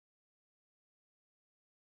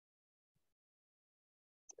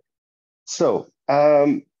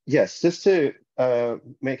Yes, just to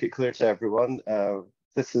make it clear to everyone,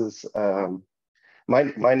 this is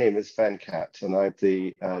my name is Venkat, and I'm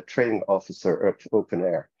the training officer at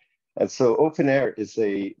OpenAIRE. And so OpenAIRE is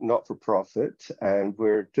a not-for-profit, and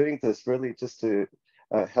we're doing this really just to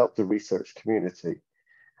help the research community.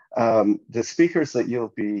 The speakers that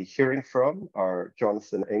you'll be hearing from are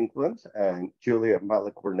Jonathan England and Julia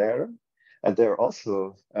Malik-Wernera, and they're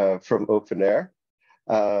also from OpenAIRE.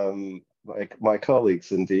 My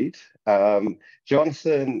colleagues, indeed.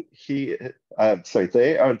 Jonathan, they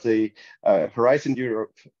are the Horizon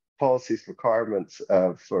Europe policies requirements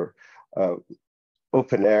for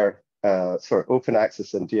OpenAIRE, open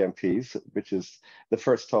access and DMPs, which is the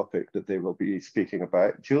first topic that they will be speaking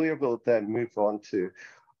about. Julia will then move on to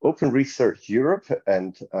Open Research Europe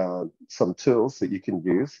and some tools that you can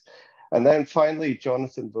use. And then finally,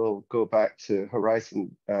 Jonathan will go back to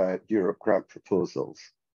Horizon Europe grant proposals.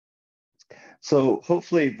 So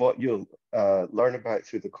hopefully what you'll learn about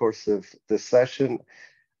through the course of this session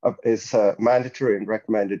is mandatory and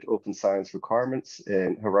recommended open science requirements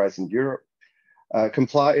in Horizon Europe,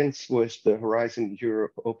 compliance with the Horizon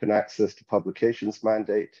Europe Open Access to Publications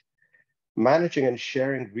mandate, managing and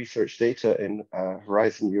sharing research data in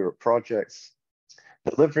Horizon Europe projects,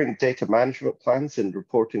 delivering data management plans and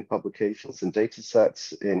reporting publications and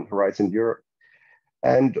datasets in Horizon Europe,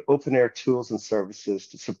 and OpenAIRE tools and services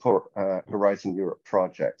to support Horizon Europe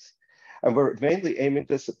projects. And we're mainly aiming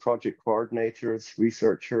this at project coordinators,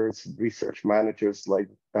 researchers, research managers,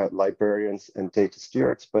 librarians, and data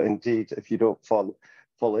stewards. But indeed, if you don't fall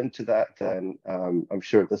into that, then I'm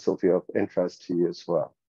sure this will be of interest to you as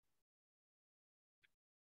well.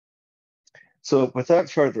 So without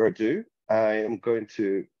further ado, I am going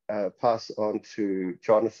to pass on to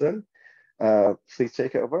Jonathan. Please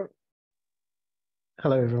take it over.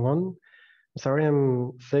 Hello, everyone. Sorry,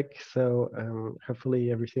 I'm sick, so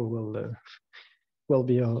hopefully everything will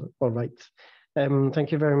be all right.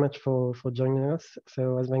 Thank you very much for joining us.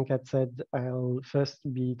 So as Venkat said, I'll first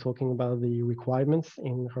be talking about the requirements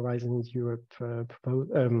in Horizon Europe during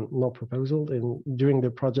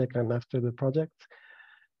the project and after the project.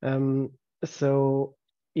 So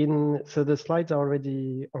the slides are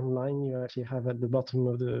already online. You actually have at the bottom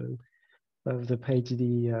of the page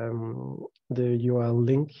the URL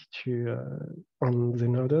link to on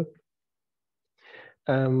Zenodo.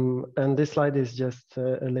 And this slide is just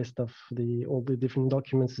a list of all the different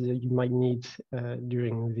documents that you might need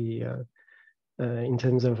during the in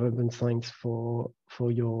terms of open science for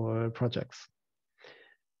your projects.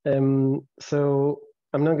 So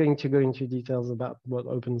I'm not going to go into details about what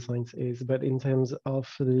open science is, but in terms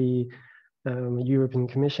of the European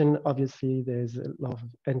Commission, obviously there's a lot of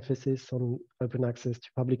emphasis on open access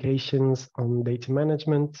to publications, on data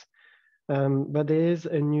management, but there is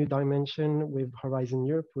a new dimension with Horizon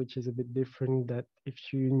Europe, which is a bit different. That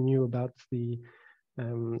if you knew about the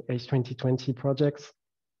H2020 projects,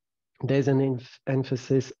 there's an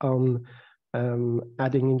emphasis on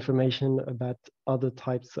adding information about other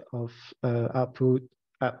types of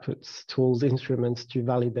outputs, tools, instruments to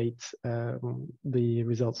validate the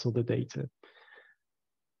results of the data.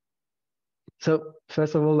 So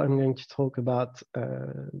first of all, I'm going to talk about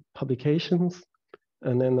publications,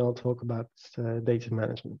 and then I'll talk about data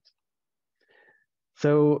management.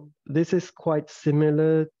 So this is quite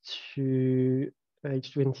similar to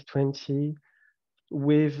H2020,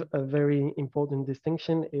 with a very important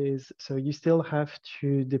distinction is, so you still have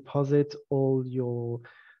to deposit all your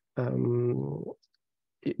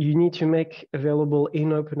you need to make available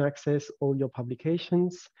in open access all your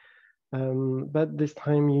publications, but this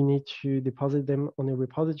time you need to deposit them on a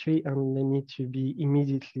repository and they need to be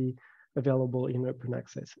immediately available in open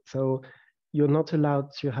access. So you're not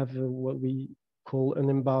allowed to have what we call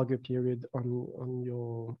an embargo period on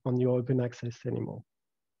your open access anymore.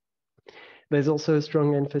 There's also a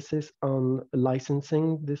strong emphasis on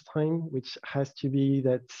licensing this time, which has to be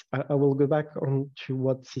that I will go back on to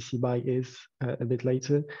what CC BY is a bit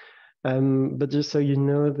later. But just so you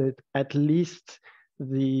know that at least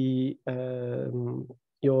the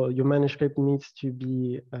your manuscript needs to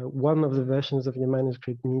be, one of the versions of your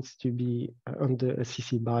manuscript needs to be under a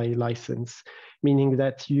CC BY license, meaning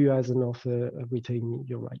that you as an author retain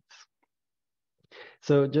your rights.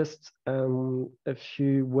 So just a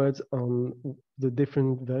few words on the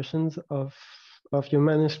different versions of your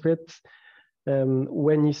manuscript.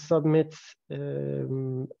 When you submit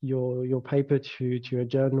your paper to a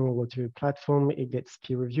journal or to a platform, it gets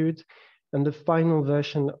peer reviewed, and the final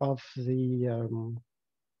version of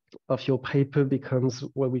your paper becomes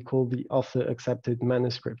what we call the author accepted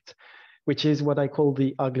manuscript, which is what I call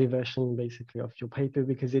the ugly version basically of your paper,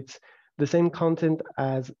 because it's the same content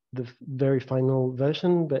as the very final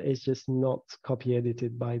version, but it's just not copy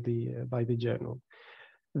edited by the journal.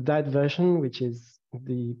 That version, which is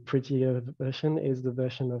the prettier version, is the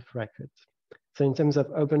version of record. So in terms of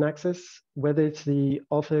open access, whether it's the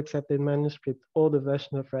author accepted manuscript or the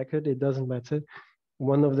version of record, it doesn't matter.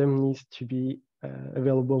 One of them needs to be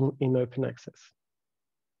available in open access.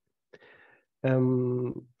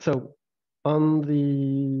 So on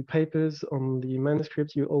the papers, on the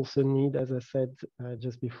manuscript, you also need, as I said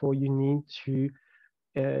just before, you need to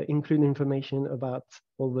include information about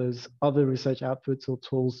all those other research outputs or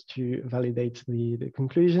tools to validate the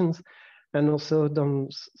conclusions. And also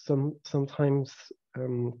sometimes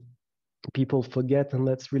people forget, and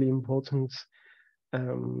that's really important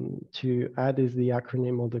to add, is the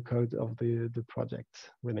acronym or the code of the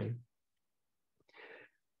project within.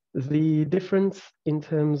 The difference in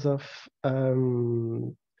terms of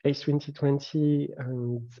H2020,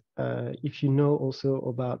 and if you know also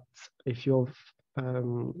about, if you're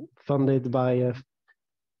funded by a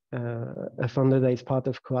funder that is part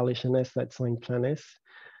of Coalition S that signed Plan S,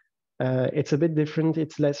 it's a bit different.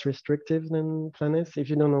 It's less restrictive than Plan S. If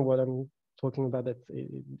you don't know what I'm talking about,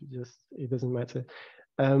 it doesn't matter.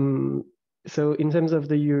 So in terms of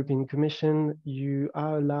the European Commission, you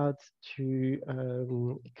are allowed to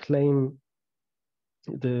claim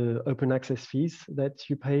the open access fees that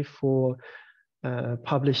you pay for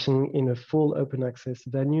publishing in a full open access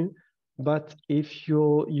venue. But if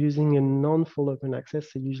you're using a non-full open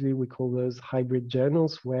access, so usually we call those hybrid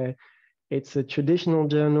journals, where it's a traditional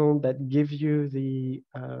journal that gives you the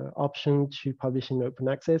option to publish in open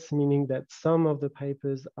access, meaning that some of the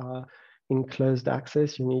papers are in closed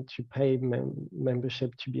access, you need to pay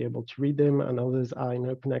membership to be able to read them, and others are in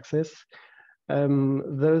open access.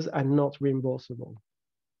 Those are not reimbursable.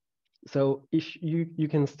 So if you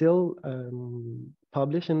can still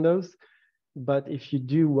publish in those, but if you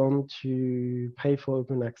do want to pay for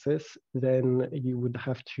open access, then you would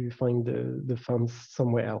have to find the funds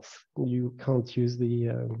somewhere else. You can't use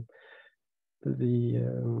the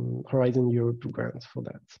Horizon Europe grants for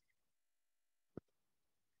that.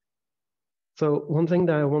 So one thing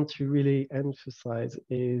that I want to really emphasize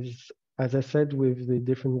is, as I said, with the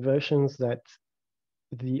different versions, that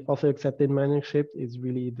the author accepted manuscript is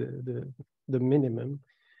really the minimum.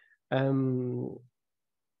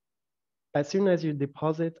 As soon as you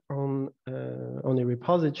deposit on a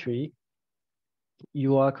repository,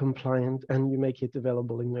 you are compliant, and you make it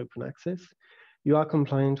available in open access, you are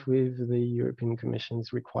compliant with the European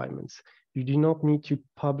Commission's requirements. You do not need to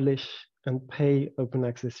publish and pay open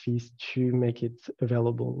access fees to make it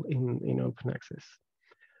available in open access.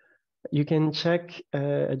 You can check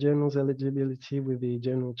a journal's eligibility with the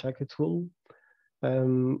journal checker tool.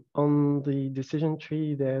 On the decision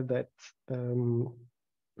tree there that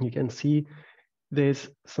you can see, there's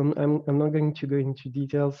some, I'm not going to go into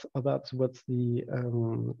details about what's the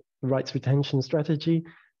rights retention strategy,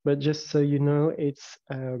 but just so you know, it's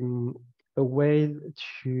a way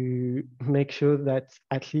to make sure that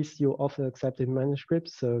at least your author accepted manuscript,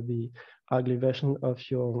 so the ugly version of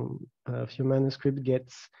your manuscript,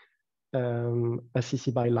 gets a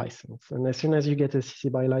CC BY license. And as soon as you get a CC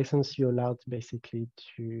BY license, you're allowed basically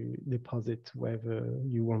to deposit wherever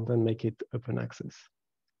you want and make it open access.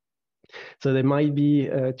 So there might be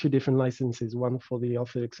two different licenses, one for the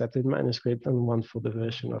author accepted manuscript and one for the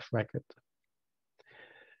version of record.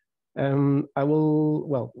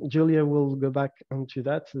 Julia will go back onto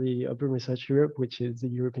that, the Open Research Europe, which is the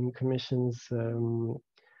European Commission's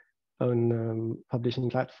own publishing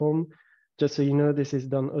platform. Just so you know, this is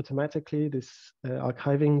done automatically, this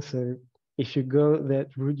archiving. So if you go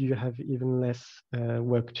that route, you have even less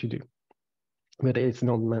work to do, but it's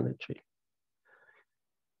not mandatory.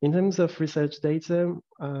 In terms of research data,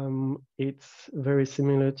 it's very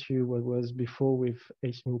similar to what was before with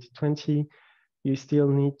H2020. You still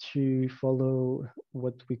need to follow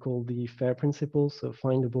what we call the FAIR principles, so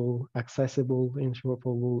findable, accessible,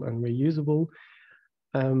 interoperable, and reusable.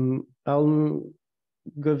 I'll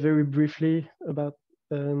go very briefly about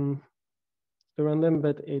around them,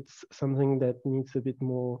 but it's something that needs a bit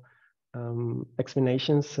more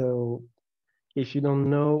explanation. So if you don't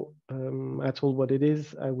know at all what it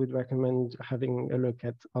is, I would recommend having a look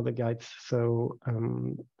at other guides, so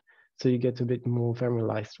so you get a bit more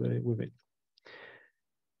familiarized with it.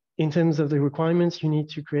 In terms of the requirements, you need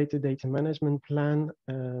to create a data management plan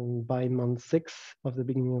by month 6 of the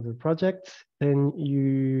beginning of the project. Then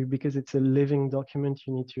because it's a living document,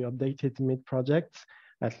 you need to update it mid-project,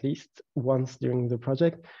 at least once during the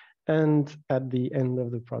project, and at the end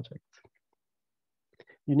of the project.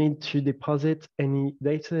 you need to deposit any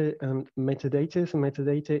data and metadata. So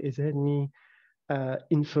metadata is any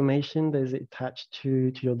information that is attached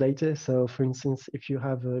to your data. So for instance, if you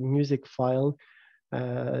have a music file,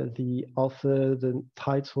 the author, the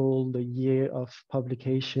title, the year of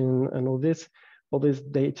publication, and all this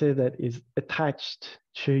data that is attached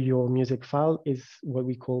to your music file is what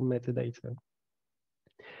we call metadata.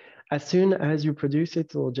 As soon as you produce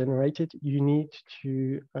it or generate it, you need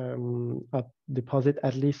to deposit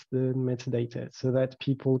at least the metadata so that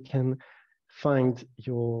people can find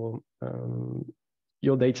your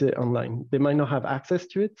data online. They might not have access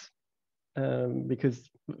to it because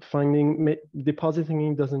depositing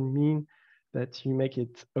it doesn't mean that you make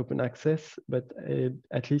it open access, but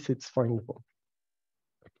at least it's findable.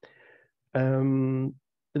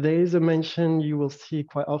 There is a mention you will see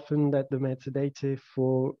quite often that the metadata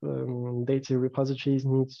for data repositories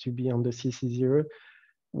needs to be on the CC0.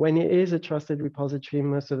 When it is a trusted repository,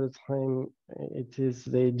 most of the time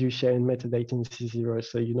they do share in metadata in CC0,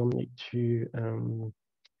 so you don't need to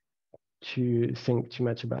think too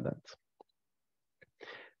much about that.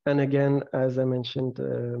 And again, as I mentioned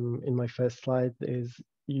in my first slide,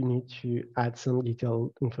 you need to add some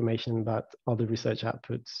detailed information about other research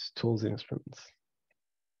outputs, tools, instruments.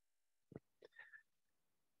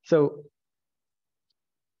 So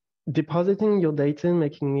depositing your data,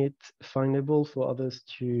 making it findable for others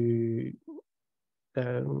to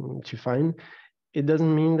find, it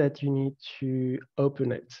doesn't mean that you need to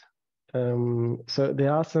open it. So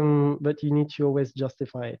there are some, but you need to always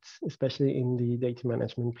justify it, especially in the data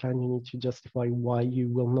management plan. You need to justify why you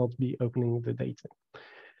will not be opening the data.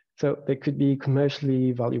 So there could be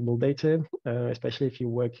commercially valuable data, especially if you're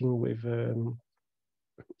working with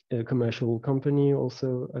a commercial company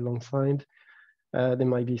also alongside. There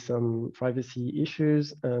might be some privacy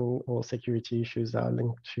issues or security issues that are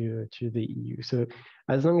linked to the EU. So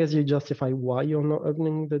as long as you justify why you're not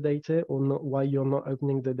opening the data or why you're not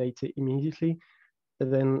opening the data immediately,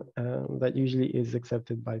 then that usually is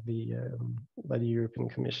accepted by the European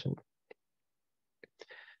Commission.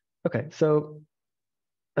 Okay, so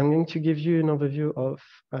I'm going to give you an overview of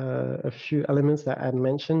a few elements that I had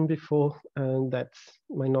mentioned before that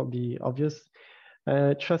might not be obvious.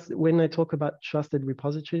 When I talk about trusted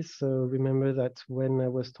repositories, so remember that when I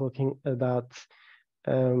was talking about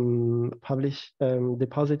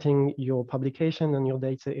depositing your publication and your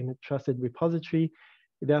data in a trusted repository,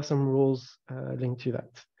 there are some rules linked to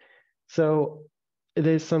that. So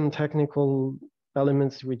there's some technical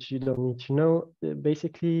elements which you don't need to know.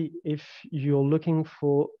 Basically, if you're looking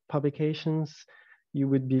for publications, you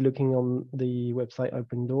would be looking on the website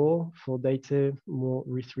OpenDoor for data, more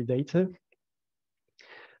RE3 data.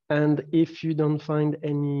 And if you don't find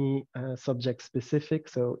any subject specific,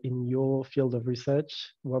 so in your field of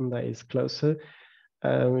research, one that is closer,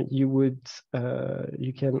 you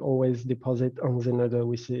can always deposit on Zenodo,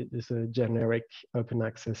 which is a generic open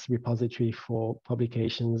access repository for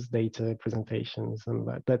publications, data, presentations, and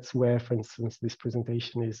that's where, for instance, this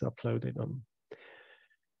presentation is uploaded on.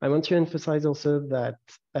 I want to emphasize also that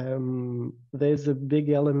there's a big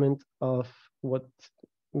element of what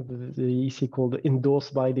the EC called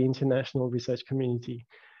endorsed by the international research community.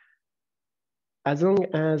 As long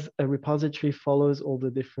as a repository follows all the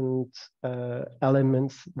different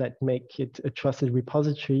elements that make it a trusted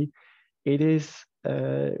repository, it is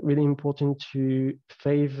really important to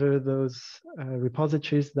favor those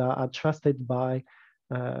repositories that are trusted by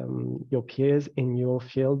your peers in your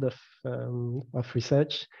field of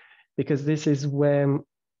research, because this is where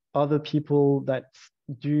other people that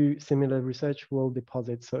do similar research will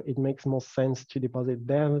deposit. So it makes more sense to deposit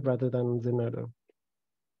there rather than Zenodo.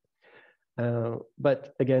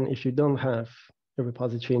 But again, if you don't have a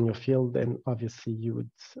repository in your field, then obviously you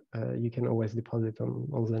can always deposit on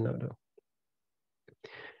Zenodo.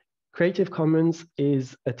 Creative Commons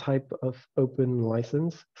is a type of open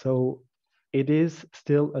license. So it is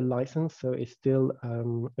still a license, so it's still a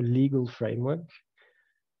legal framework.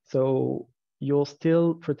 So you're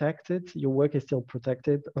still protected, your work is still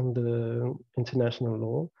protected under international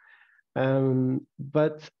law,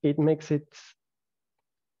 but it makes it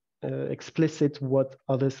explicit what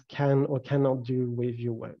others can or cannot do with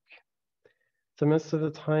your work. So most of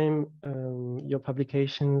the time, your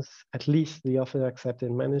publications, at least the author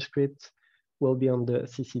accepted manuscripts, will be on the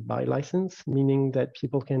CC BY license, meaning that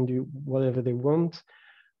people can do whatever they want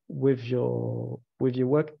with your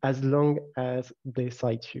work as long as they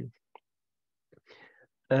cite you.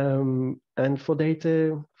 And for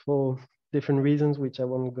data, for different reasons, which I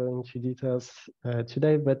won't go into details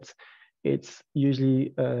today, but it's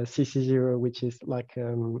usually CC0, which is like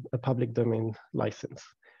a public domain license.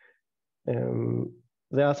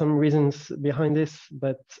 There are some reasons behind this,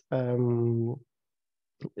 but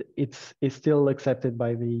it's still accepted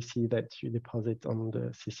by the EC that you deposit on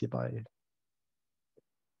the CC BY.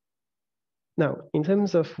 Now, in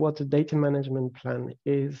terms of what a data management plan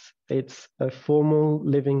is, it's a formal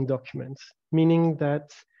living document, meaning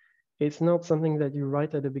that it's not something that you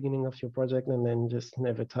write at the beginning of your project and then just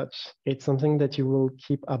never touch. It's something that you will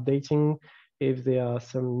keep updating if there are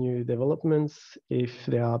some new developments, if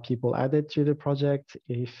there are people added to the project,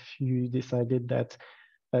 if you decided that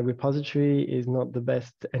a repository is not the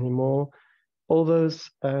best anymore. All those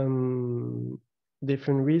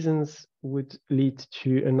different reasons would lead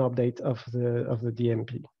to an update of the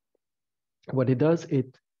DMP. What it does,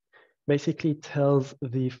 it basically tells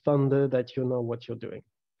the funder that you know what you're doing.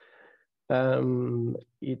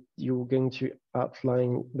 You're going to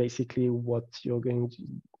outline basically what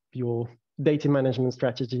your data management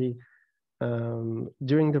strategy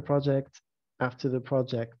during the project, after the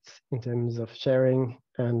project, in terms of sharing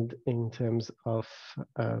and in terms of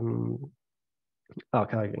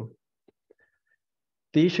archiving.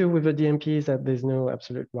 The issue with the DMP is that there's no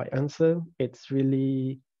absolute right answer. It's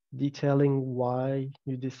really detailing why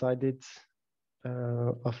you decided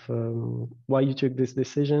why you took this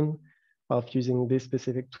decision of using this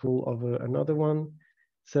specific tool over another one.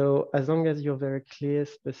 So as long as you're very clear,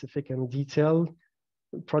 specific, and detailed,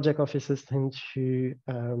 project officers tend to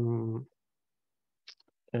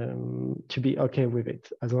be okay with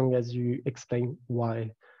it, as long as you explain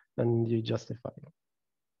why and you justify it.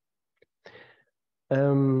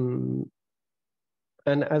 And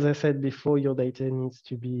as I said before, your data needs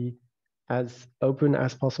to be as open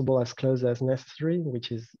as possible, as close as necessary,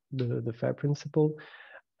 which is the FAIR principle,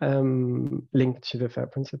 linked to the FAIR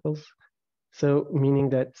principles. So meaning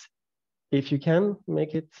that if you can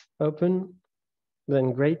make it open,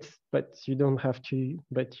 then great, but you don't have to,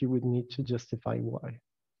 but you would need to justify why.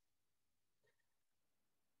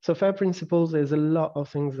 So FAIR principles, there's a lot of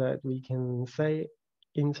things that we can say.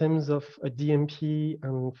 In terms of a DMP,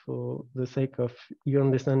 and for the sake of you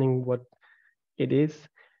understanding what it is,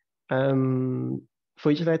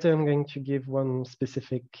 for each letter, I'm going to give one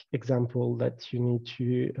specific example that you need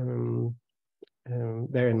to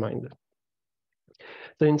bear in mind.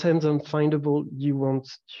 So in terms of findable, you want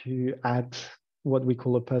to add what we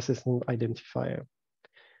call a persistent identifier.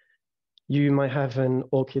 You might have an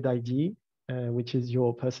ORCID ID, which is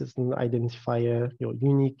your persistent identifier, your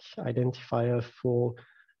unique identifier for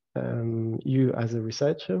you as a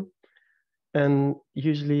researcher. And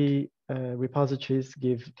usually repositories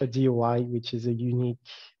give a DOI, which is a unique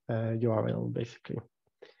URL, basically.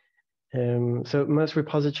 So most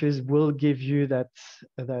repositories will give you that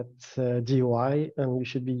DOI, and you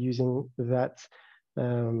should be using that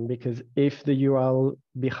because if the URL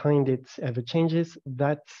behind it ever changes,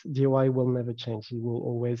 that DOI will never change. It will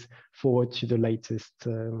always forward to the latest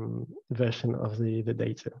version of the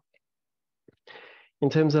data. In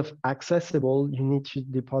terms of accessible, you need to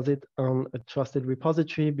deposit on a trusted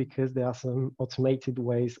repository because there are some automated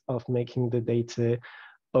ways of making the data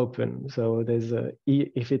open. So there's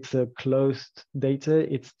if it's a closed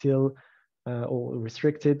data, it's still or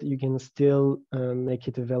restricted, you can still make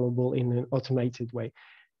it available in an automated way.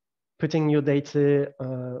 Putting your data,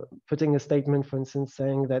 putting a statement, for instance,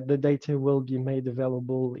 saying that the data will be made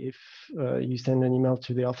available if you send an email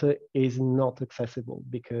to the author is not accessible,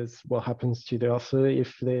 because what happens to the author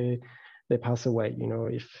if they pass away? You know,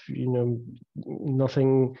 if you know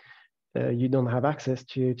nothing, you don't have access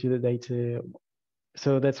to the data.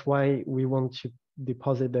 So that's why we want to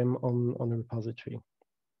deposit them on a repository.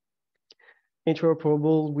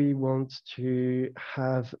 Interoperable, we want to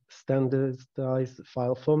have standardized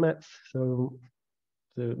file formats. So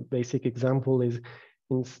the basic example is,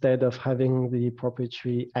 instead of having the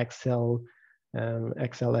proprietary Excel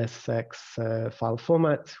XLSX file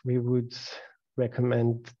format, we would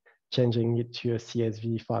recommend changing it to a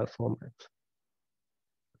CSV file format.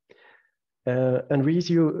 And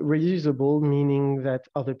reusable, meaning that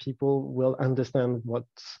other people will understand what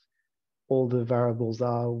all the variables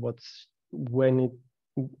are, when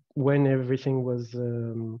everything was,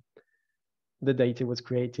 the data was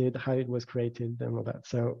created, how it was created, and all that.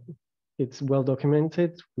 So it's well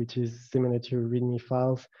documented, which is similar to README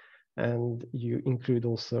files, and you include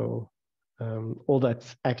also all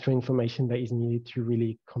that extra information that is needed to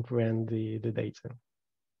really comprehend the data.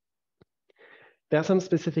 There are some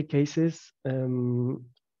specific cases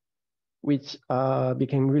which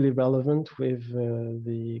became really relevant with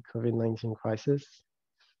the COVID-19 crisis.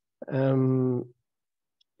 In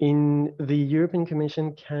the European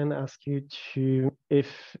Commission can ask you to, if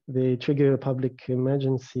they trigger a public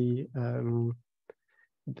emergency,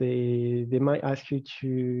 they might ask you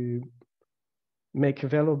to make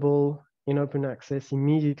available in open access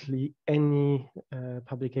immediately any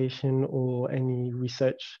publication or any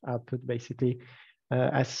research output, basically,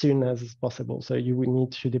 as soon as possible. So you would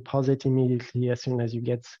need to deposit immediately as soon as you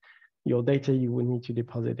get your data. You would need to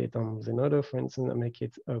deposit it on Zenodo, for instance, and make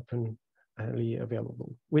it openly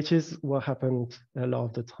available, which is what happened a lot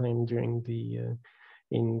of the time during the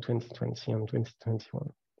in 2020 and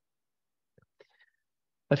 2021.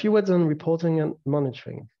 A few words on reporting and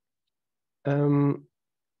monitoring.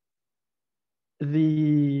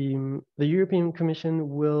 The European Commission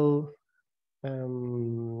will,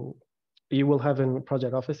 you will have a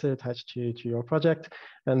project officer attached to your project,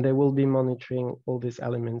 and they will be monitoring all these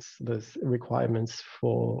elements, those requirements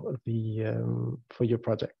for your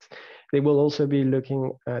project. They will also be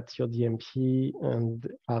looking at your DMP and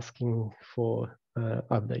asking for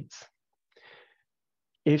updates.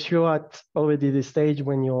 If you're at already the stage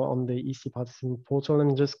when you're on the EC participant portal,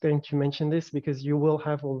 I'm just going to mention this because you will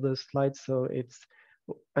have all the slides. So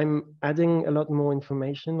I'm adding a lot more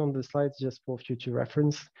information on the slides just for future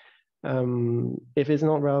reference. If it's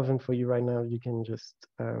not relevant for you right now, you can just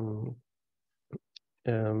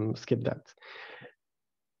skip that.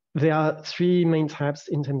 There are three main tabs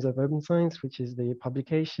in terms of open science, which is the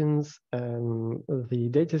publications, the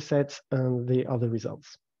data sets, and the other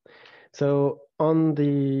results. So on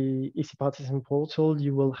the EC Participant portal,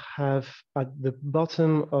 you will have at the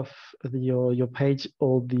bottom of your page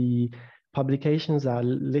all the publications are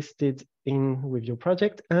listed in with your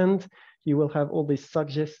project, and you will have all these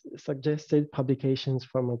suggested publications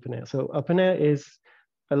from OpenAIRE. So OpenAIRE is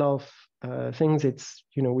a lot of things. It's,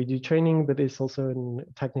 you know, we do training, but it's also a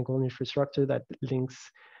technical infrastructure that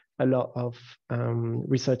links a lot of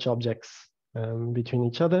research objects between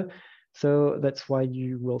each other. So that's why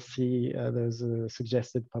you will see those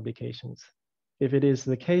suggested publications. If it is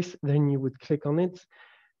the case, then you would click on it,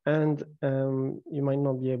 and you might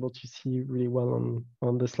not be able to see really well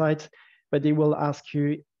on the slides, but it will ask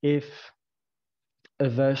you if a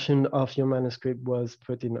version of your manuscript was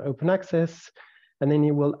put in open access, and then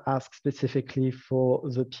it will ask specifically for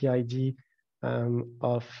the PID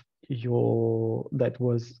of that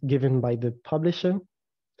was given by the publisher.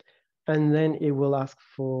 And then it will ask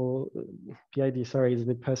for PID, sorry, is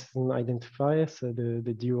the person identifier, so the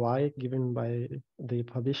DOI given by the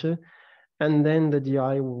publisher, and then the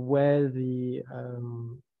DOI where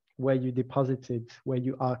you deposited, where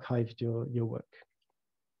you archived your work.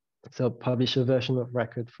 So publisher version of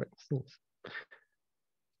record, for instance.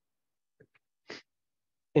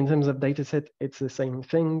 In terms of dataset, it's the same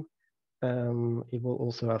thing. It will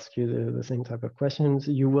also ask you the same type of questions.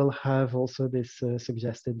 You will have also this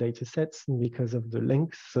suggested data sets because of the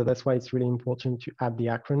links. So that's why it's really important to add the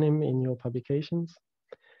acronym in your publications.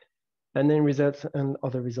 And then results and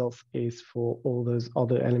other results is for all those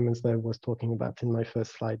other elements that I was talking about in my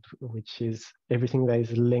first slide, which is everything that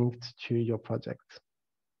is linked to your project.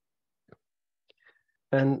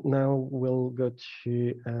 And now we'll go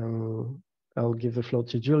to I'll give the floor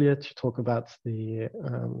to Julia to talk about the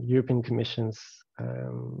European Commission's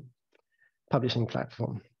publishing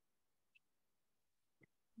platform.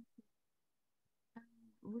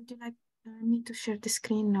 Would you like me to share the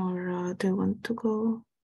screen, or do you want to go?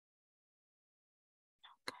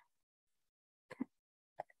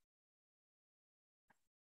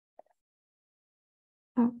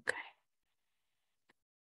 Okay.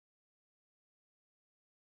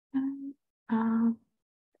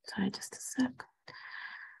 Sorry, just a sec.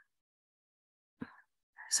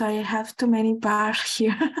 So I have too many bars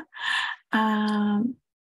here. I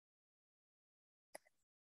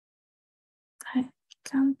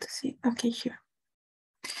can't see. Okay, here.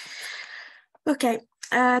 Okay,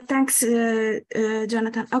 thanks,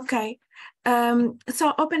 Jonathan. Okay,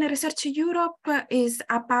 so OpenAIRE Research Europe is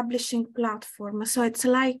a publishing platform. So it's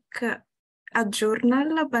like a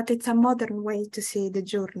journal, but it's a modern way to see the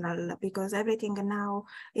journal because everything now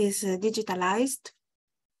is digitalized.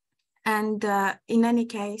 And in any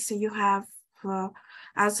case, you have,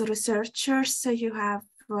 as researchers, you have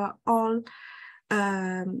all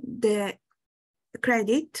the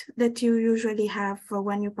credit that you usually have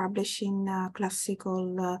when you publish in a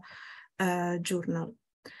classical journal.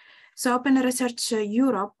 So OpenAIRE Research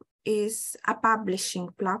Europe is a publishing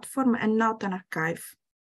platform and not an archive.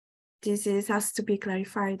 This has to be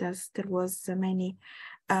clarified as there was many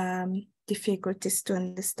difficulties to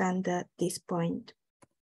understand this point.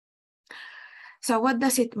 So what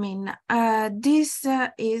does it mean? This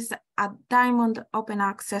is a diamond open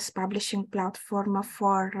access publishing platform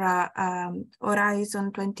for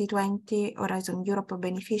Horizon 2020, Horizon Europe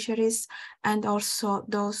beneficiaries, and also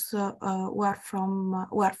those who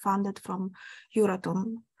are funded from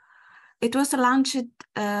Euratom. It was launched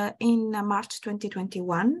in March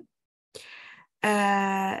 2021.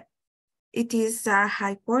 It is a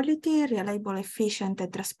high quality, reliable, efficient,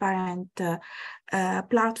 and transparent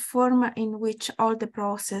platform in which all the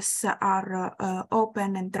processes are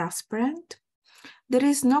open and transparent. There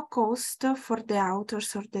is no cost for the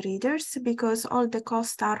authors or the readers because all the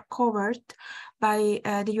costs are covered by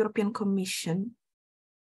the European Commission.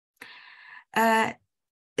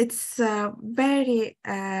 It's very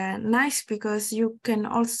nice because you can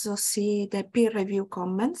also see the peer review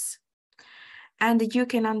comments. And you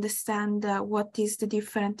can understand what is the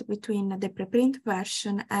difference between the preprint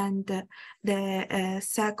version and the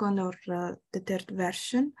second or the third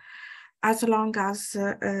version, as long as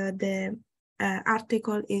the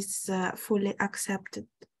article is fully accepted.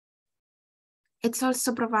 It's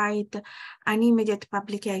also provide an immediate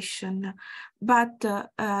publication, but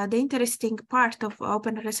the interesting part of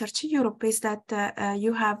Open Research Europe is that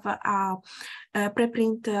you have a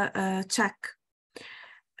preprint check.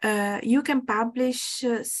 You can publish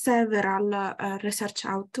several research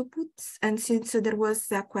outputs, and since there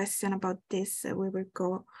was a question about this, we will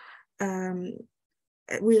go.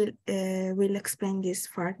 We'll explain this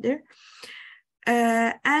further.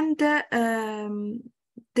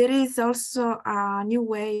 There is also a new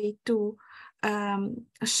way to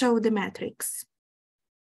show the metrics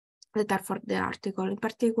that are for the article. In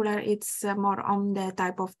particular, it's more on the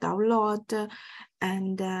type of download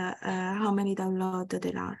and how many downloads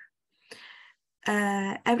there are.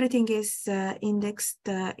 Everything is indexed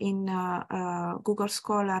in Google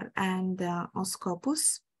Scholar and on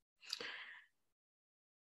Scopus.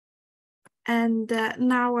 And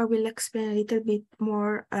now I will explain a little bit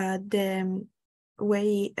more the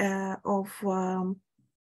way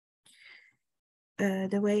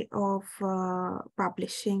of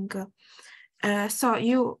publishing. So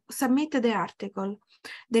you submit the article.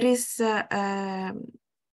 There is a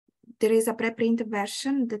preprint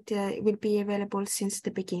version that will be available since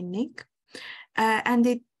the beginning,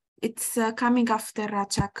 and it's coming after a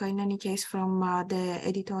check in any case from the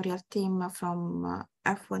editorial team from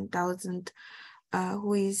F1000,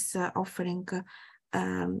 who is offering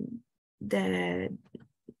the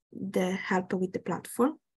help with the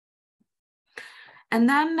platform. And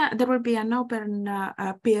then there will be an open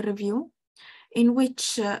peer review in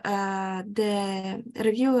which the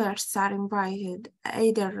reviewers are invited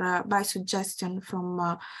either by suggestion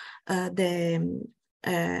from the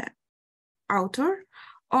author,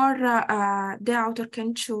 or the author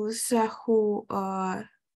can choose who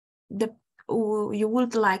you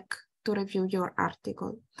would like to review your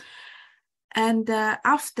article. And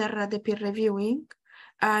after the peer reviewing,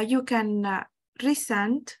 you can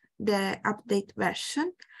resend the update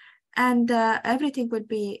version, and everything will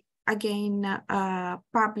be again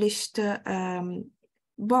published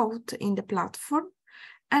both in the platform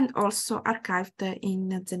and also archived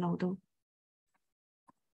in Zenodo.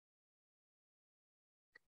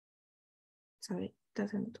 Sorry, it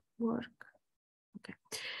doesn't work. Okay.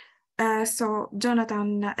 So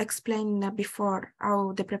Jonathan explained before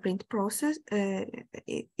how the preprint process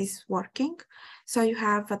is working. So you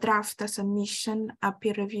have a draft, a submission, a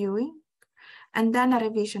peer reviewing, and then a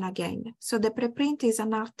revision again. So the preprint is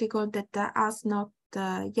an article that has not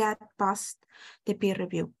yet passed the peer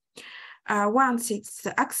review. Once it's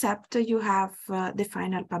accepted, you have the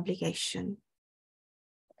final publication.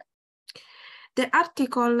 The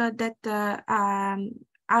article that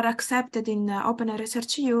are accepted in OpenAIRE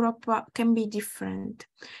Research Europe can be different.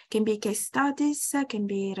 Can be case studies, can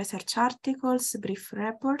be research articles, brief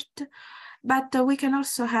report, but we can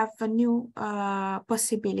also have a new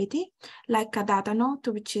possibility, like a data note,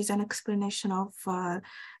 which is an explanation of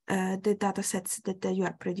the data sets that you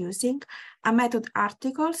are producing, a method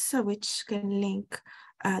articles, which can link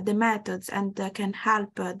the methods and can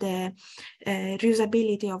help the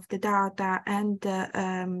reusability of the data and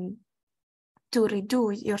to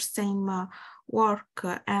redo your same work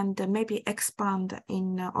and maybe expand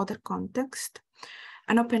in other context.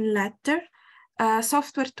 An open letter,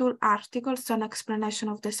 software tool articles, an explanation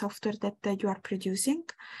of the software that you are producing,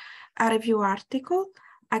 a review article,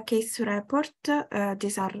 a case report,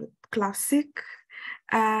 these are classic,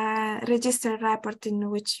 register report in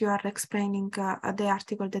which you are explaining the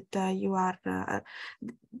article that you are,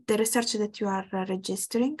 the research that you are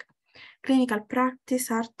registering, clinical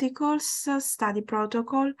practice articles, study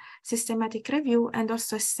protocol, systematic review, and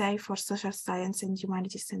also essay for social science and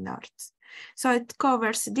humanities and arts. So it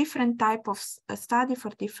covers different type of study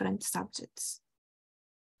for different subjects.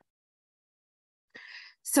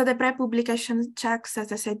 So the pre-publication checks,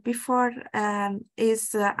 as I said before,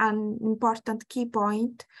 is an important key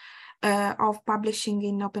point of publishing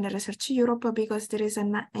in OpenAIRE Research Europe, because there is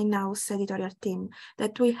an in-house editorial team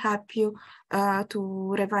that will help you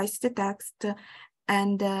to revise the text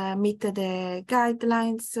and meet the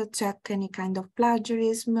guidelines, check any kind of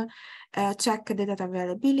plagiarism, check the data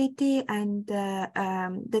availability, and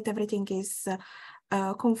that everything is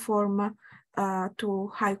conform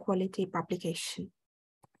to high quality publication.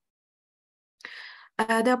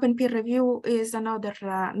 The open peer review is another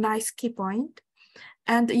nice key point.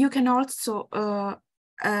 And you can also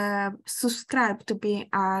subscribe to be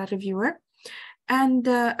a reviewer. And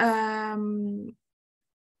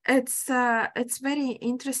it's very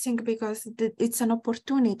interesting because it's an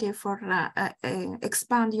opportunity for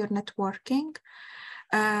expand your networking.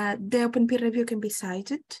 The open peer review can be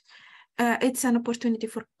cited. It's an opportunity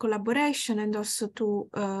for collaboration and also to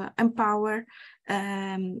empower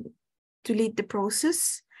to lead the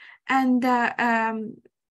process. And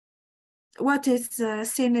what is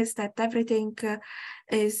seen is that everything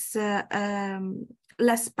is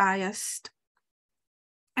less biased,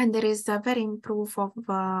 and there is a very improve of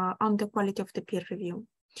on the quality of the peer review.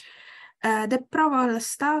 The probable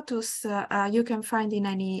status you can find in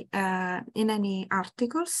any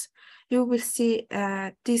articles. You will see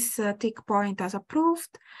this tick point as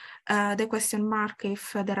approved, the question mark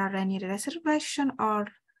if there are any reservation, or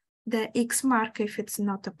the X mark if it's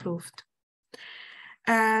not approved.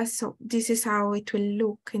 So this is how it will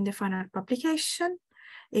look in the final publication,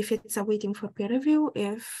 if it's waiting for peer review,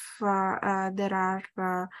 if there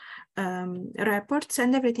are reports,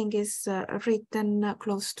 and everything is written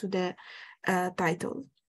close to the title.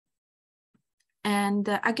 And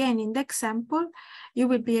again, in the example, you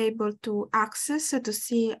will be able to access to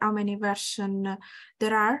see how many versions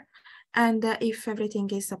there are and if everything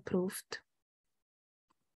is approved.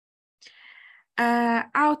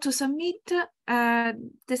 How to submit?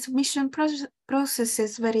 The submission process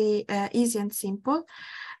is very easy and simple.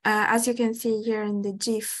 As you can see here in the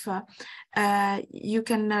GIF, you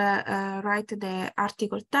can write the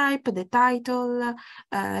article type, the title,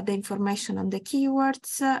 the information on the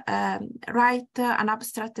keywords, write an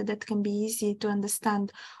abstract that can be easy to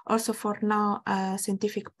understand also for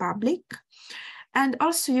non-scientific public. And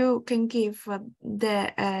also you can give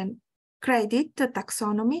the credit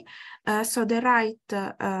taxonomy, so the right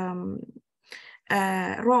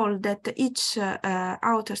role that each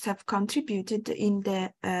authors have contributed in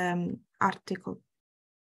the article.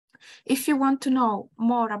 If you want to know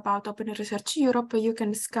more about OpenAIRE Research Europe, you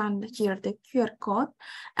can scan here the QR code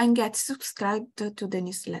and get subscribed to the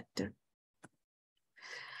newsletter.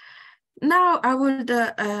 Now I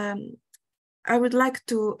would like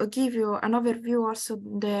to give you an overview also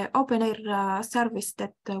the OpenAIRE service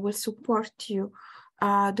that will support you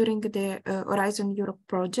during the Horizon Europe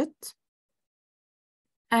project,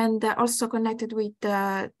 and also connected with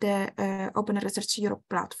the OpenAIRE Research Europe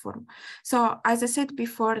platform. So as I said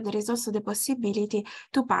before, there is also the possibility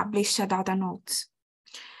to publish data notes.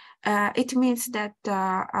 It means that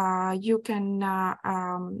you can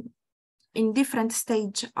in different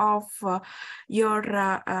stage of your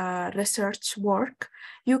research work,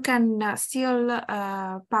 you can still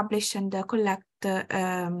publish and collect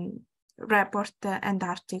report and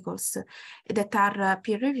articles that are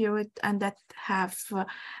peer-reviewed and that have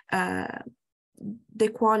the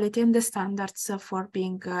quality and the standards for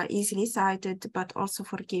being easily cited, but also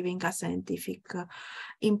for giving a scientific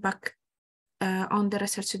impact on the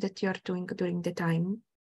research that you're doing during the time.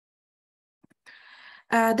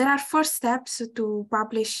 There are 4 steps to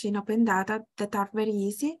publish in open data that are very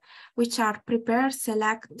easy, which are prepare,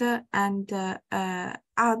 select, and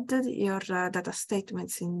add your data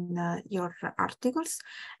statements in your articles,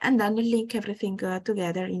 and then link everything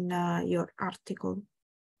together in your article.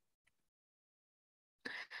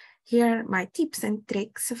 Here are my tips and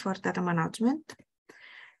tricks for data management.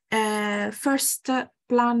 First,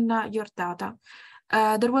 plan your data.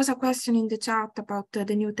 There was a question in the chat about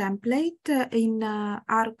the new template. In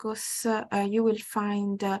Argos, you will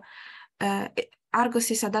find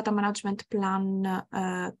Argos is a data management plan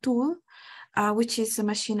tool, which is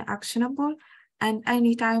machine actionable. And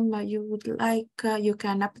anytime you would like, you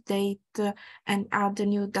can update and add the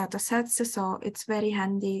new data sets. So it's very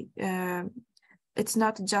handy it's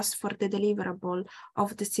not just for the deliverable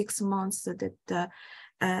of the 6 months that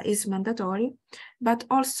is mandatory, but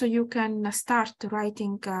also you can start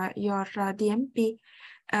writing your DMP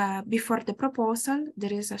before the proposal.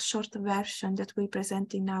 There is a short version that we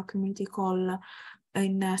present in our community call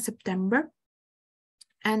in September.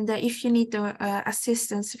 And if you need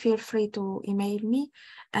assistance, feel free to email me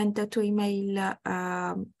and to email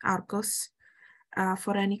Argos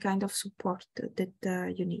for any kind of support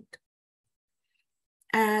that you need.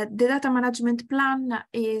 The data management plan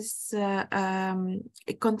is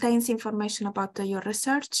it contains information about your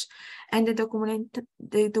research and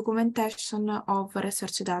the documentation of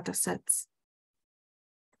research data sets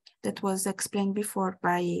that was explained before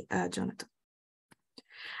by Jonathan.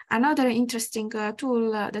 Another interesting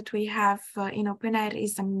tool that we have in OpenAIRE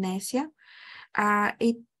is Amnesia.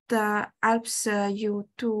 It helps you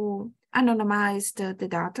to anonymize the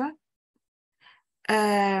data.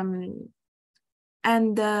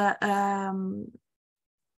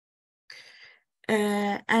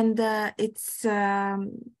 It's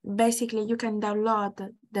basically you can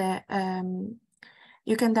download the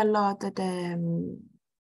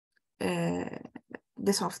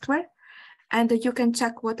software, and you can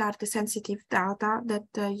check what are the sensitive data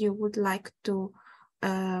that you would like to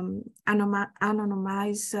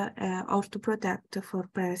anonymize or to protect for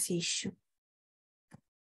privacy issue.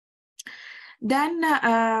 Then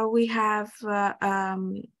we have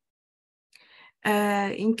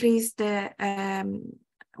increased the,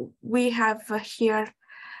 we have here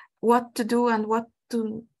what to do and what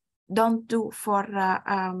to don't do for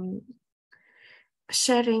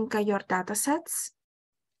sharing your data sets.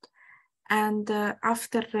 And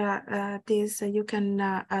after this, you can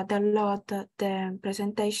download the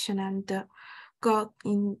presentation and go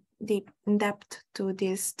in depth to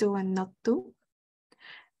this do and not do.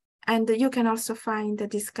 And you can also find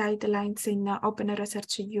these guidelines in OpenAIRE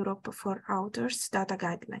Research Europe for authors data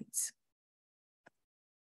guidelines.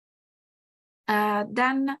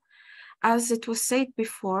 Then, as it was said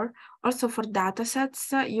before, also for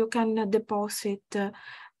datasets, you can deposit your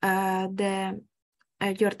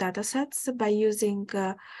datasets by using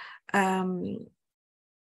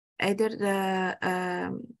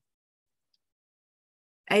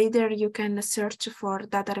either you can search for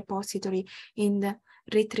data repository in the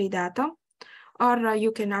Retreedata, or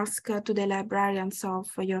you can ask to the librarians of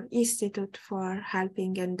your institute for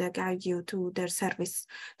helping and guide you to their service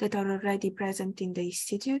that are already present in the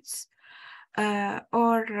institutes,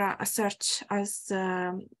 or a search, as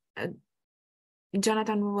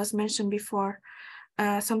Jonathan was mentioned before,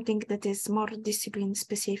 something that is more discipline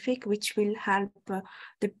specific, which will help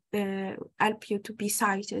help you to be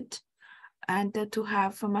cited and to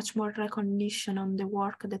have much more recognition on the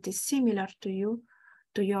work that is similar to you,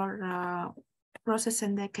 to your process,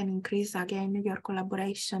 and that can increase again your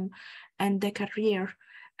collaboration and the career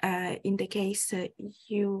in the case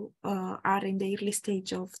you are in the early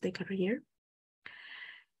stage of the career.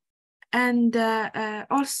 And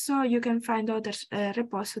also you can find other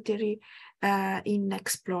repository in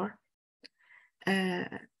Explore,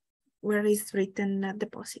 where is written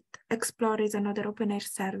deposit. Explore is another OpenAIRE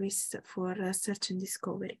service for search and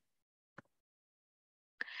discovery.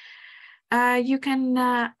 You can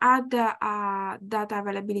add a data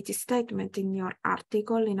availability statement in your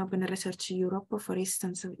article in OpenAIRE Research Europe, for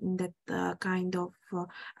instance, in that kind of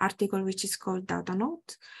article which is called data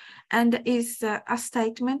note, and is a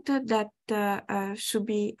statement that should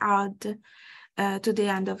be added to the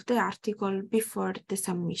end of the article before the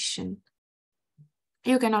submission.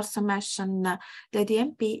 You can also mention the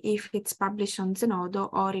DMP if it's published on Zenodo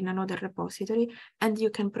or in another repository, and you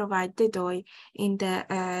can provide the DOI in the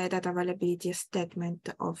data availability statement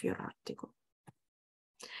of your article.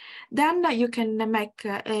 Then you can make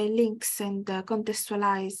links and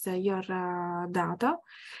contextualize your data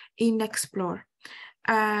in Explore.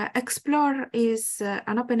 Explore is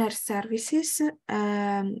an OpenAIRE services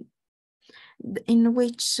in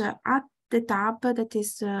which at the tab that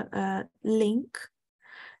is link,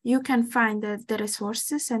 you can find the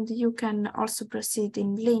resources, and you can also proceed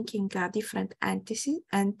in linking different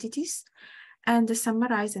entities and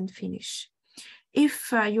summarize and finish.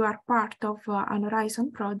 If you are part of an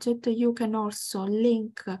Horizon project, you can also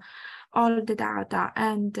link all the data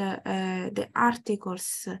and the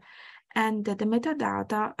articles and the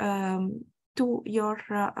metadata to your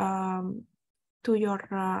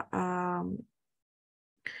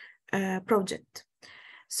project.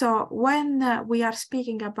 So when we are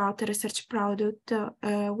speaking about a research product,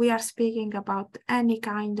 we are speaking about any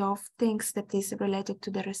kind of things that is related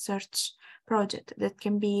to the research project. That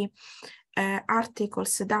can be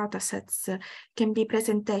articles, datasets, can be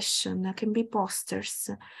presentation, can be posters,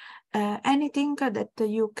 anything that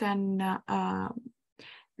you can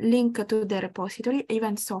link to the repository,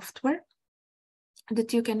 even software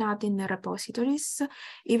that you can add in the repositories,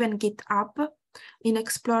 even GitHub. In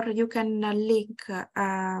Explore, you can link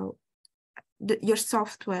your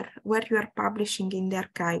software where you are publishing in the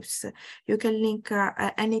archives. You can link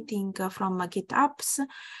anything from GitHubs.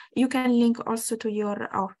 You can link also to your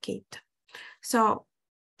ORCID. So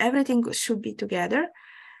everything should be together.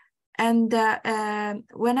 And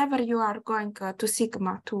whenever you are going to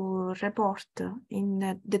Sigma to report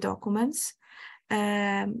in the documents,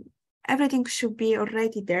 everything should be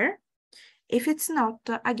already there. If it's not,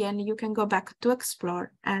 again, you can go back to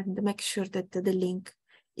Explore and make sure that the link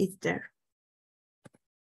is there.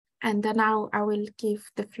 And now I will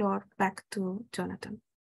give the floor back to Jonathan.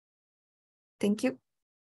 Thank you.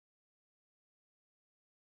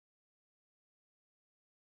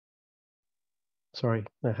 Sorry,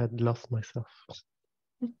 I had lost myself.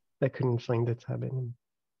 I couldn't find the tab anymore.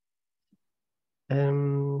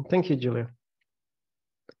 Thank you, Julia.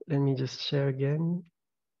 Let me just share again.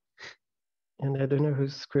 And I don't know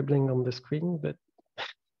who's scribbling on the screen, but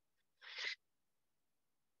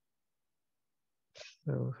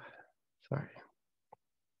so sorry.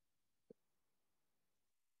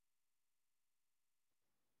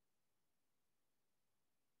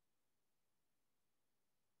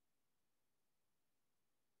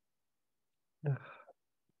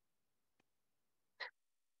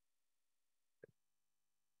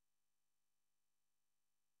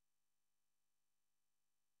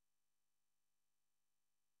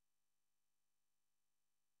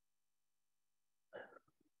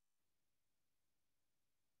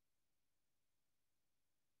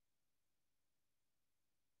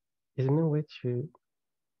 Is there no way to?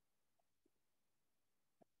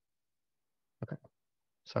 Okay,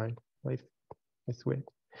 sorry, wait, it's weird.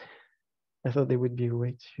 I thought there would be a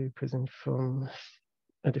way to present from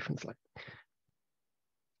a different slide.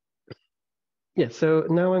 Yeah, so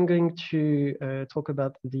now I'm going to talk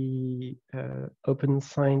about the open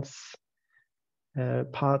science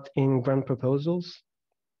part in grant proposals.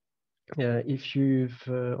 If you've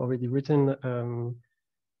already written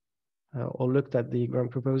or looked at the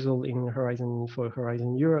grant proposal in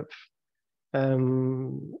Horizon Europe,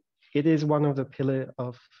 it is one of the pillars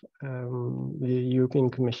of the European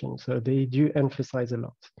Commission. So they do emphasize a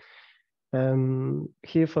lot.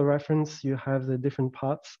 Here for reference, you have the different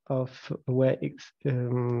parts of where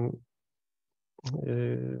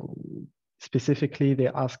specifically they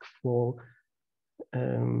ask for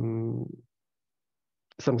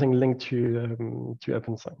something linked to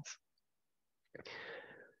open science.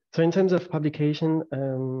 So in terms of publication,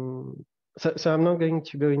 so I'm not going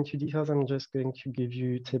to go into details. I'm just going to give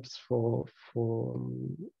you tips for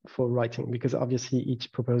writing, because obviously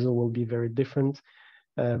each proposal will be very different.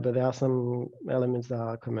 But there are some elements that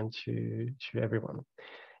are common to everyone.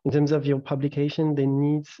 In terms of your publication,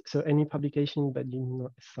 so any publication that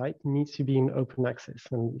you cite needs to be in open access.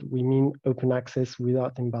 And we mean open access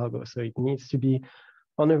without embargo. So it needs to be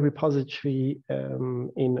on a repository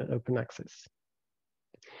in open access.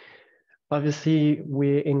 Obviously,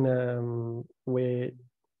 we're in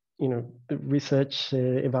research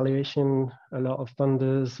evaluation. A lot of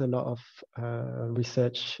funders, a lot of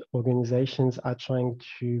research organizations are trying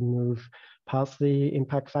to move past the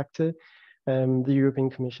impact factor. The European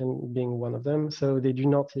Commission being one of them. So they do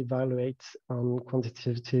not evaluate on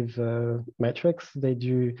quantitative metrics. They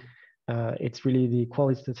do. It's really the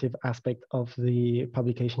qualitative aspect of the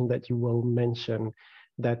publication that you will mention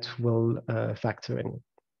that will factor in.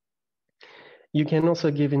 You can also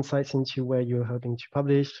give insights into where you're hoping to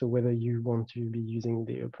publish, so whether you want to be using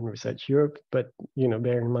the Open Research Europe, but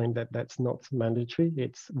bear in mind that that's not mandatory.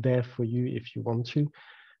 It's there for you if you want to,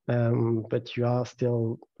 but you are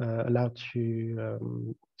still allowed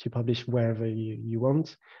to publish wherever you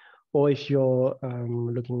want, or if you're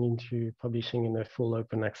looking into publishing in a full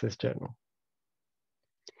open access journal.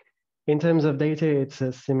 In terms of data, it's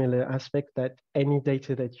a similar aspect that any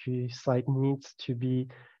data that you cite needs to be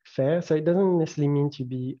fair. So it doesn't necessarily mean to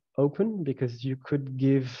be open, because you could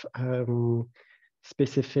give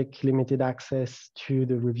specific limited access to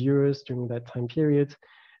the reviewers during that time period,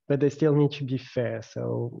 but they still need to be fair.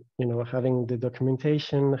 So, having the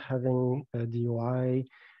documentation, having a DOI,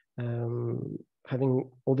 having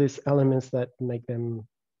all these elements that make them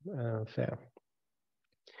fair.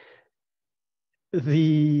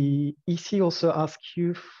 The EC also asks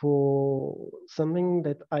you for something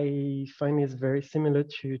that I find is very similar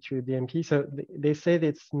to the MP. So they say that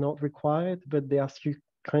it's not required, but they ask you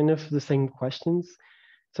kind of the same questions.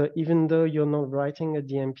 So even though you're not writing a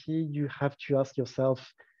DMP, you have to ask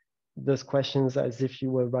yourself those questions as if you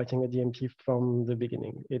were writing a DMP from the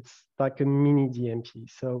beginning. It's like a mini DMP.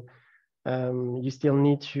 So you still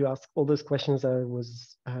need to ask all those questions that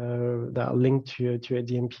are linked to a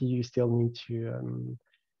DMP. You still need to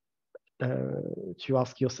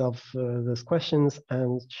ask yourself those questions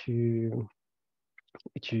and to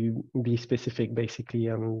be specific, basically,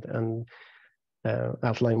 and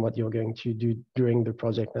outline what you're going to do during the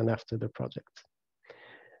project and after the project.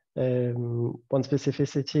 One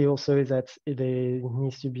specificity also is that there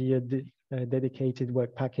needs to be a dedicated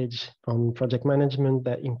work package on project management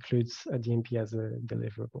that includes a DMP as a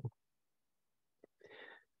deliverable.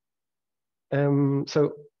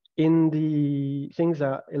 So in the things that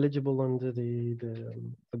are eligible under the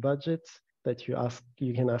budget that you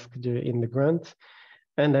can ask in the grant,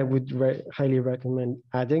 and I would highly recommend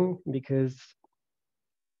adding, because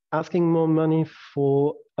asking more money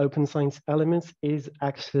for open science elements is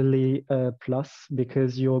actually a plus,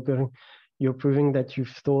 because you're proving that you've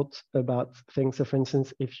thought about things. So for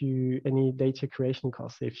instance, any data creation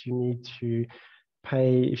costs, if you need to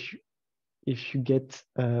pay, if you get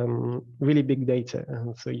really big data,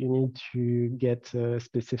 and so you need to get a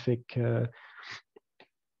specific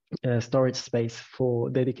storage space for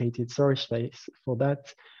dedicated storage space for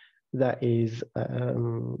that is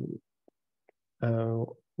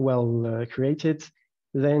well created,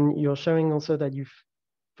 then you're showing also that you've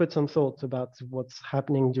put some thought about what's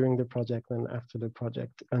happening during the project and after the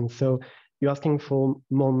project. And so you're asking for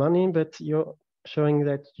more money, but you're showing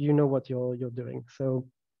that you know what you're doing. So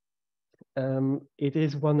it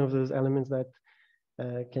is one of those elements that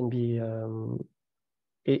can be,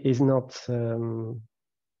 it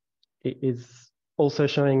is also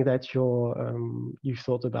showing that you've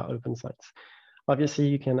thought about open science. Obviously,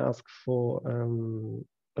 you can ask for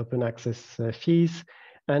open access fees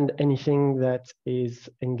and anything that is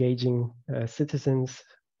engaging citizens,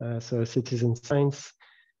 so citizen science.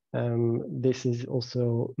 This is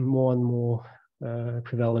also more and more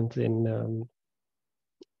prevalent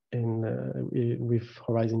with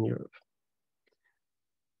Horizon Europe.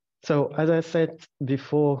 So as I said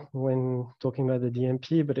before when talking about the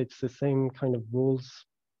DMP, but it's the same kind of rules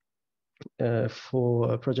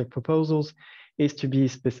for project proposals, is to be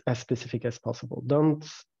as specific as possible.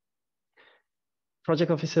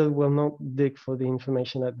 Project officer will not dig for the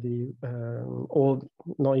information at the, or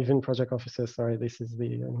not even project officers, sorry, this is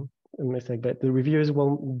the mistake, but the reviewers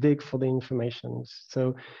won't dig for the information.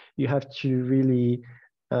 So you have to really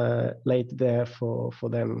lay it there for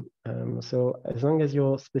them. So as long as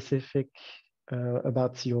you're specific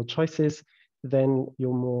about your choices, then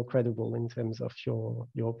you're more credible in terms of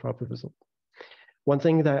your proposal. One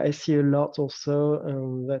thing that I see a lot also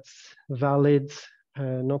that's valid,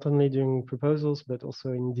 not only during proposals, but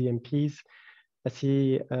also in DMPs. I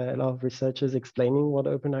see a lot of researchers explaining what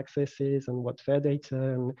open access is and what fair data.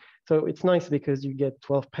 And so it's nice because you get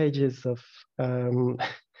 12 pages of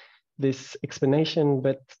this explanation,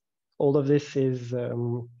 but all of this is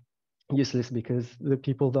useless because the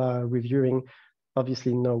people that are reviewing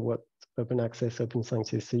obviously know what open access, open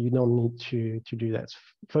science is, so you don't need to do that.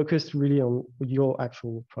 Focus really on your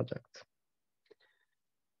actual project.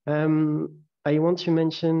 I want to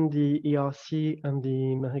mention the ERC and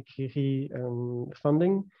the Marie Curie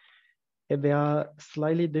funding. They are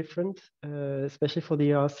slightly different, especially for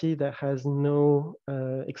the ERC that has no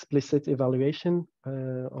explicit evaluation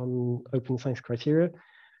on open science criteria.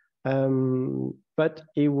 But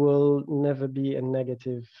it will never be a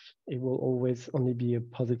negative. It will always only be a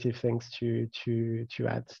positive things to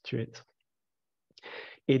add to it.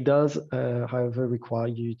 It does, however, require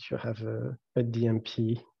you to have a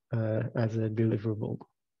DMP as a deliverable.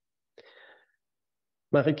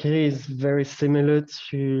 Marie Curie is very similar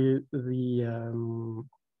to the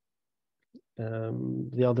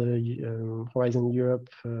other Horizon Europe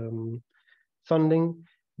funding,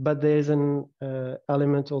 but there's an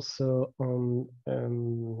element also on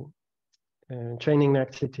training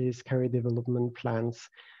activities, career development plans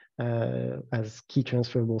as key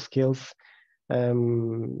transferable skills.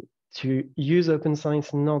 To use open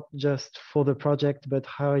science not just for the project, but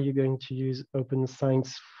how are you going to use open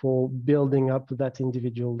science for building up that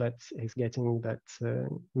individual that is getting that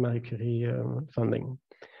Marie Curie funding.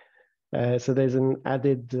 So there's an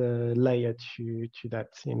added layer to that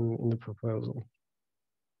in the proposal.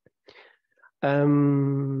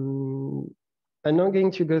 I'm not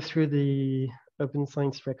going to go through the open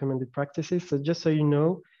science recommended practices. So just so you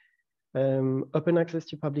know, open access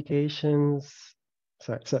to publications,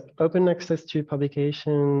 so open access to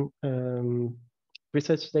publication,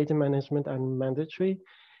 research data management are mandatory.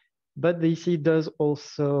 But the EC does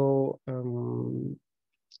also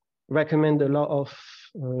recommend a lot of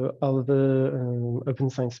other open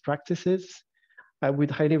science practices. I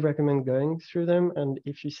would highly recommend going through them. And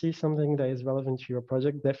if you see something that is relevant to your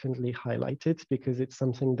project, definitely highlight it, because it's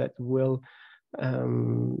something that will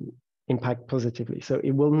impact positively. So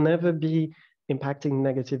it will never be impacting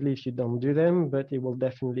negatively if you don't do them, but it will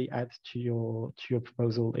definitely add to your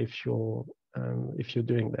proposal if you're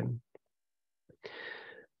doing them.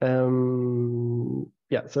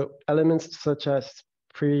 Yeah, so elements such as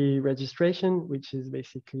pre-registration, which is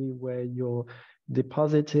basically where you're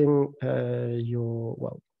depositing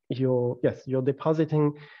you're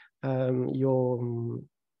depositing your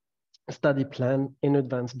study plan in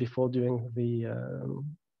advance before doing the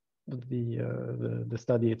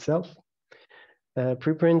study itself.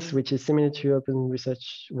 Preprints, which is similar to Open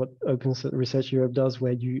Research, what Open Research Europe does,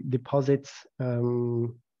 where you deposit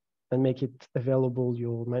and make it available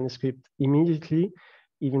your manuscript immediately,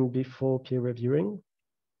 even before peer reviewing.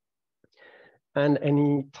 And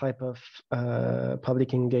any type of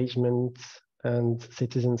public engagement and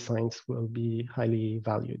citizen science will be highly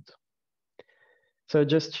valued. So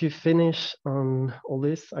just to finish on all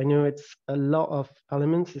this, I know it's a lot of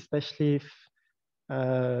elements, especially if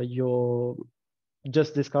you're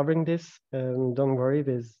just discovering this. Don't worry,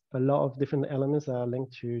 there's a lot of different elements that are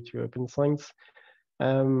linked to open science.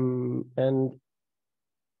 And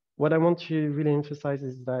what I want to really emphasize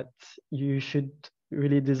is that you should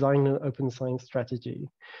really design an open science strategy.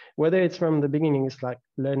 Whether it's from the beginning, it's like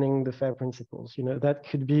learning the FAIR principles, that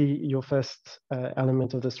could be your first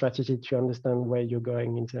element of the strategy to understand where you're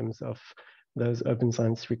going in terms of those open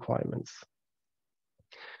science requirements.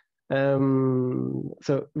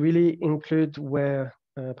 So really include where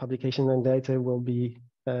publication and data will be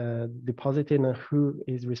deposited and who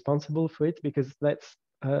is responsible for it, because that's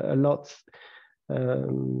a lot.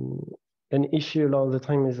 An issue a lot of the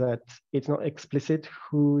time is that it's not explicit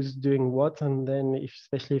who's doing what, and then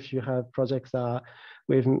especially if you have projects that are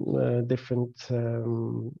with different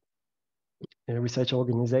research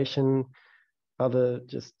organization,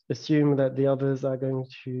 just assume that the others are going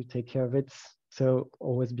to take care of it. So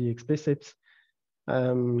always be explicit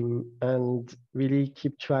and really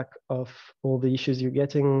keep track of all the issues you're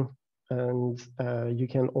getting, and you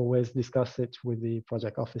can always discuss it with the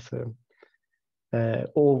project officer.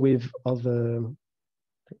 Or with other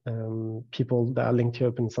people that are linked to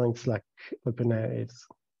open science, like OpenAIRE is.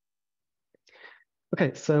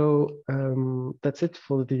 Okay, so that's it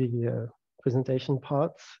for the presentation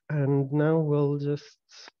part. And now we'll just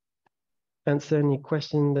answer any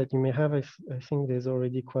question that you may have. I think there's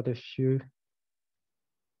already quite a few.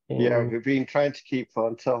 Yeah, we've been trying to keep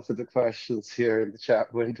on top of the questions here in the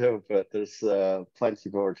chat window, but there's plenty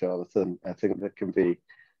more, Jonathan, I think, that can be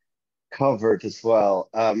covered as well.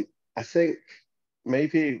 I think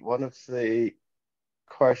maybe one of the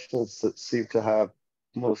questions that seemed to have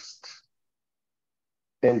most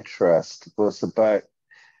interest was about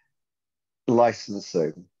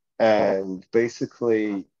licensing. And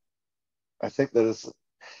basically, I think there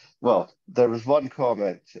was one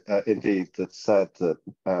comment indeed that said that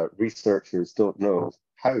researchers don't know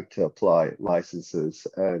how to apply licenses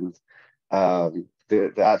and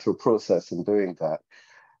the actual process in doing that.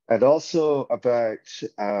 And also about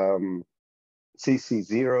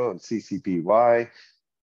CC0 and CC BY.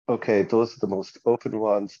 Okay, those are the most open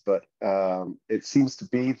ones, but it seems to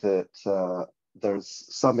be that there's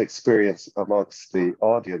some experience amongst the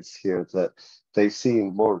audience here that they've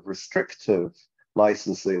seen more restrictive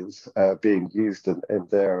licenses being used in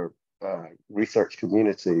their research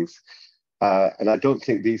communities. And I don't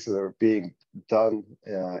think these are being done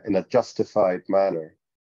in a justified manner.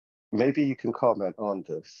 Maybe you can comment on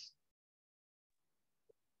this.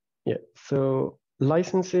 Yeah, so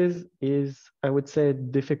licenses is, I would say, a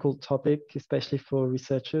difficult topic, especially for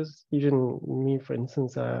researchers. Even me, for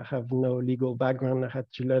instance, I have no legal background. I had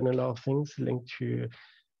to learn a lot of things linked to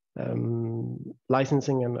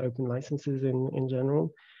licensing and open licenses in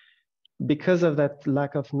general. Because of that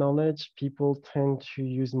lack of knowledge, people tend to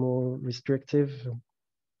use more restrictive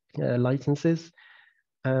licenses.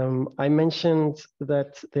 I mentioned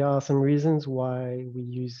that there are some reasons why we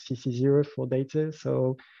use CC0 for data.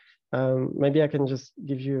 So maybe I can just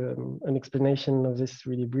give you an explanation of this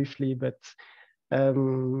really briefly, but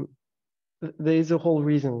there is a whole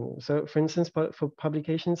reason. So for instance, for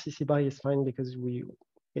publication, CC BY is fine because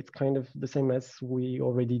it's kind of the same as we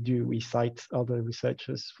already do. We cite other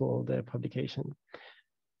researchers for their publication.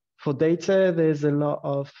 For data, there's a lot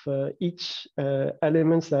of each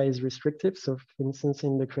element that is restrictive. So for instance,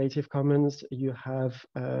 in the Creative Commons, you have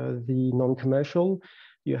the non-commercial,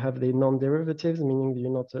 you have the non-derivatives, meaning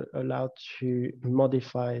you're not allowed to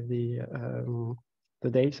modify the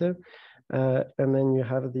data. And then you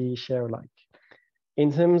have the share alike.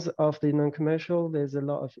 In terms of the non-commercial, there's a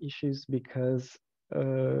lot of issues because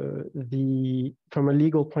from a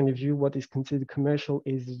legal point of view, what is considered commercial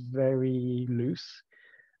is very loose.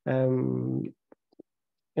 And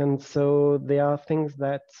so there are things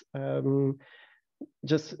that,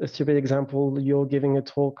 just a stupid example, you're giving a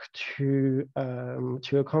talk to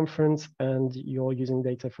a conference and you're using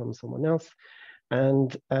data from someone else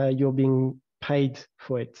and you're being paid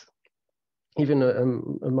for it, even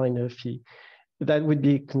a minor fee. That would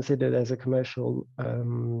be considered as a commercial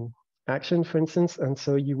action, for instance, and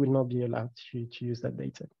so you would not be allowed to use that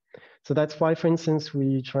data. So that's why, for instance,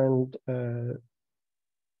 we try and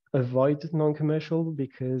avoid non-commercial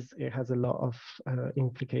because it has a lot of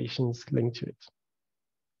implications linked to it.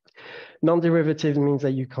 Non-derivative means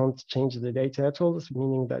that you can't change the data at all,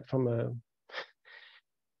 meaning that from a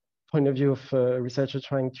point of view of a researcher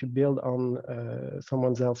trying to build on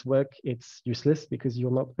someone else's work, it's useless because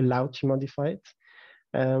you're not allowed to modify it.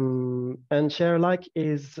 And share alike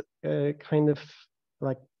is kind of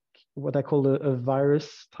like what I call a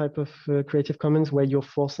virus type of Creative Commons, where you're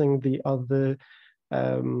forcing the other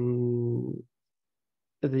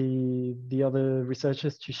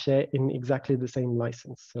researchers to share in exactly the same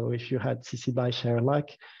license. So if you had CC BY share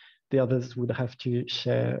alike, the others would have to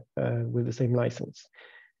share with the same license.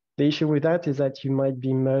 The issue with that is that you might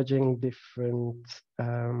be merging different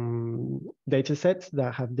data sets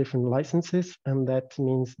that have different licenses. And that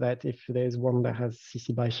means that if there's one that has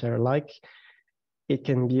CC BY share alike, it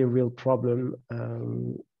can be a real problem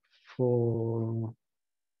for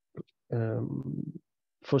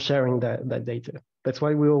sharing that data. That's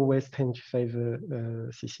why we always tend to favor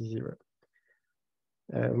CC0.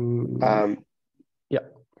 Yeah.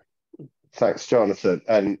 Thanks, Jonathan.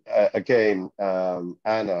 And again,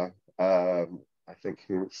 Anna, I think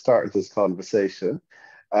who started this conversation,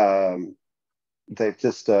 they've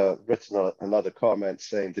just written another comment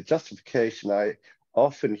saying the justification I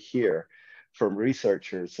often hear from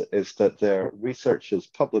researchers is that their research is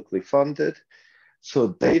publicly funded, so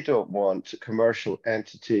they don't want commercial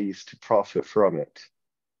entities to profit from it.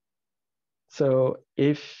 So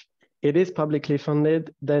if it is publicly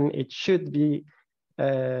funded, then it should be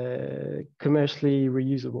commercially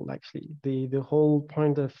reusable, actually. The whole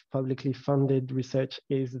point of publicly funded research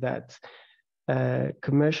is that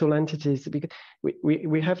commercial entities, because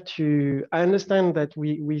we have to, I understand that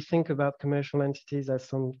we think about commercial entities as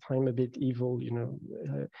sometimes a bit evil, you know,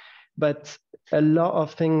 but a lot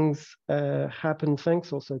of things happen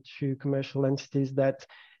thanks also to commercial entities that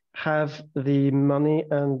have the money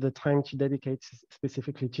and the time to dedicate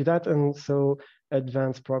specifically to that, and so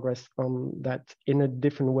advance progress on that in a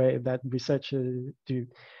different way that researchers do.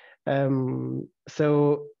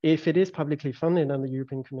 So if it is publicly funded, and the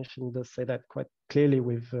European Commission does say that quite clearly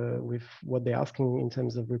with what they're asking in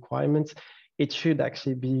terms of requirements, it should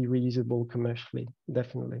actually be reusable commercially,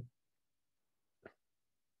 definitely.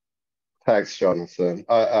 Thanks, Jonathan.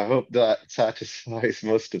 I hope that satisfies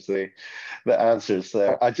most of the answers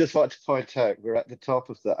there. I just want to point out we're at the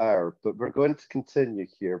top of the hour, but we're going to continue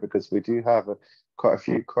here because we do have quite a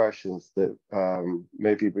few questions that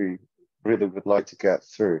maybe we really would like to get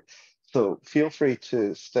through. So feel free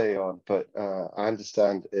to stay on, but I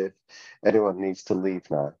understand if anyone needs to leave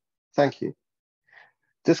now. Thank you.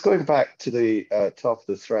 Just going back to the top of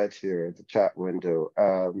the thread here, the chat window,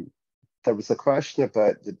 there was a question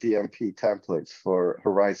about the DMP templates for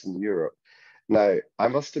Horizon Europe. Now, I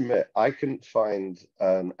must admit, I couldn't find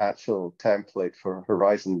an actual template for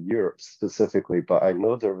Horizon Europe specifically, but I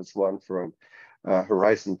know there was one from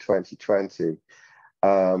Horizon 2020.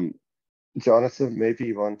 Jonathan, maybe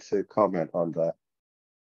you want to comment on that.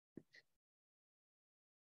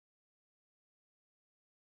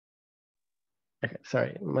 Okay,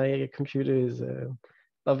 sorry, my computer is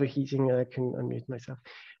overheating. I can unmute myself.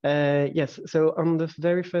 Yes, so on the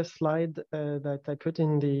very first slide that I put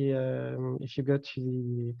in the, if you go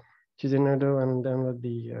to the Nerdo and download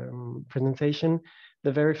the presentation,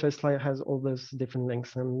 the very first slide has all those different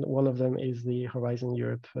links, and one of them is the Horizon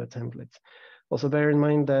Europe template. Also bear in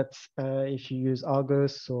mind that if you use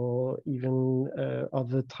Argos or even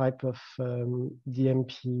other type of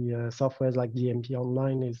DMP softwares like DMP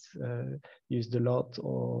Online is used a lot,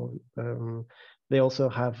 or they also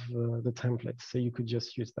have the templates, so you could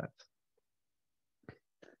just use that.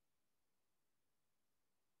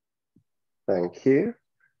 Thank you.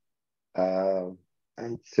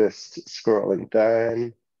 I'm just scrolling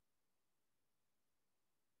down.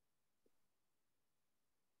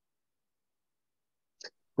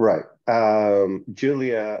 Right.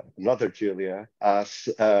 Julia, another Julia asks,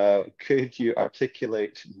 could you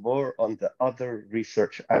articulate more on the other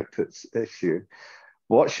research outputs issue?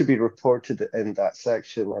 What should be reported in that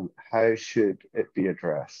section and how should it be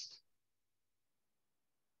addressed?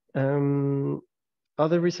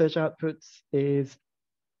 Other research outputs is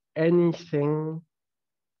anything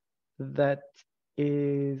that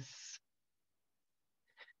is,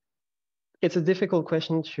 it's a difficult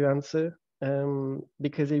question to answer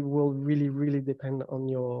because it will really depend on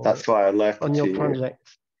your, that's why I left on it your to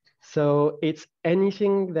project. So it's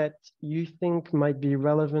anything that you think might be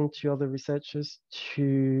relevant to other researchers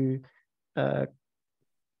to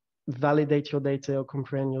validate your data or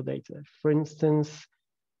comprehend your data. For instance,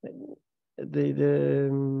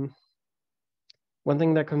 one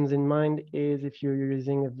thing that comes in mind is if you're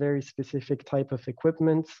using a very specific type of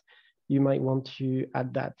equipment, you might want to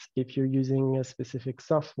add that. If you're using a specific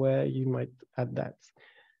software, you might add that.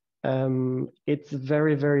 It's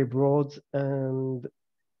very broad, and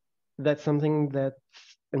that's something that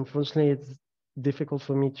unfortunately it's difficult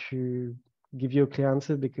for me to give you a clear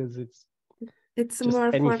answer because it's just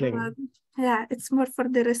more anything. for it's more for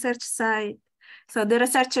the research side. So the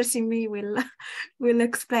researchers in me will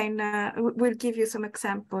explain, will give you some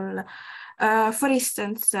example. For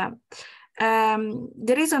instance,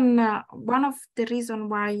 the reason, one of the reason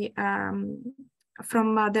why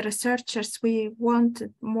from the researchers we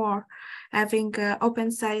wanted more having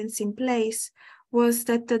open science in place was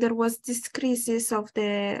that there was this crisis of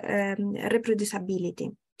the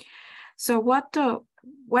reproducibility. So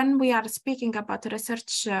when we are speaking about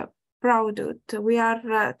research product, we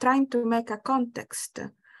are trying to make a context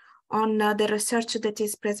on the research that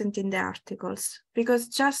is present in the articles, because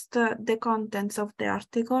just the contents of the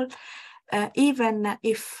article, even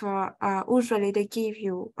if usually they give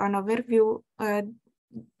you an overview,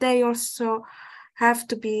 they also have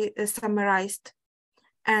to be summarized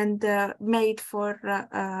and made for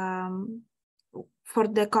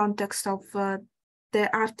the context of the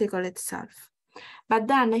article itself. But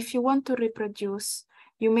then if you want to reproduce,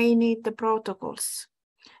 you may need the protocols.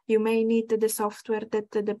 You may need the software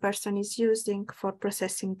that the person is using for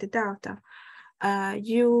processing the data.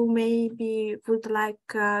 You maybe would like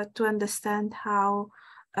to understand how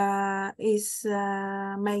is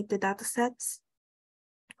made the datasets,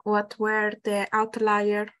 what were the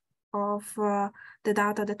outlier of the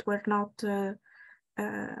data that were not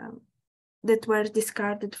that were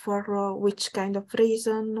discarded for which kind of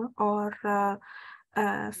reason, or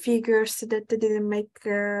figures that didn't make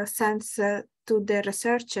sense to the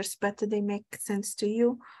researchers, but they make sense to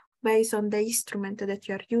you based on the instrument that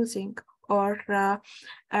you are using. Or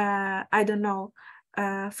I don't know,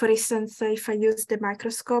 for instance, if I use the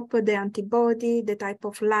microscope, the antibody, the type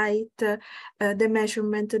of light, the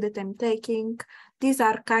measurement that I'm taking, these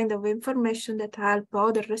are kind of information that help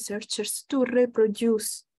other researchers to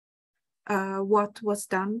reproduce what was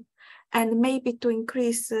done, and maybe to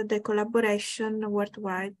increase the collaboration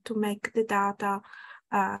worldwide to make the data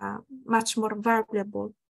much more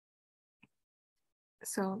valuable.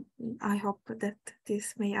 So I hope that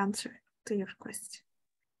this may answer to your question.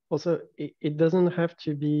 Also, it doesn't have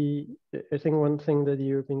to be, I think one thing that the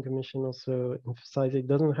European Commission also emphasized, it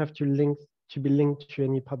doesn't have to be linked to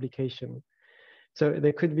any publication. So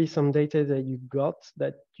there could be some data that you got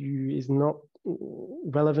that is not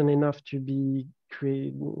relevant enough to be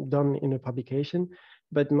done in a publication,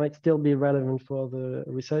 but might still be relevant for the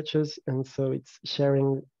researchers. And so it's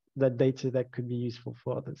sharing that data that could be useful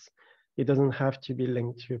for others. It doesn't have to be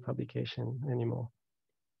linked to a publication anymore.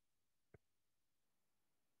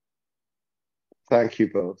 Thank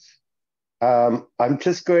you both. I'm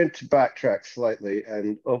just going to backtrack slightly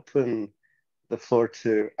and open the floor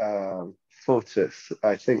to Fotis.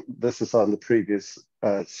 I think this is on the previous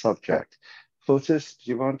subject. Fotis,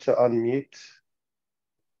 do you want to unmute?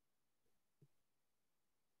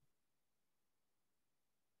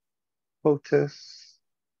 Fotis?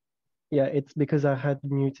 Yeah, it's because I had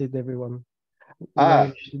muted everyone. Ah,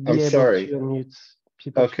 you should I'm be able sorry. to unmute.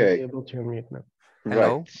 People Okay. should be able to unmute now.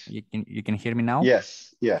 Hello, right. you can hear me now?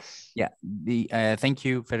 Yes, yes. Yeah, thank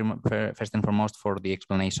you first and foremost for the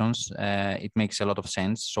explanations. It makes a lot of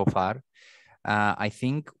sense so far. I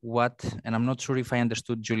think and I'm not sure if I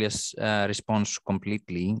understood Julia's response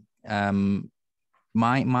completely.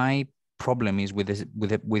 My problem is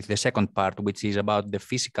with the second part, which is about the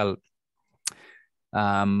physical,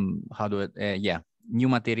 new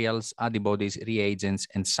materials, antibodies, reagents,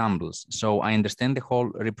 and samples. So I understand the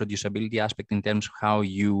whole reproducibility aspect in terms of how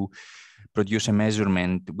you produce a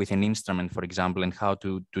measurement with an instrument, for example, and how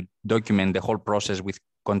to document the whole process with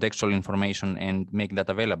contextual information and make that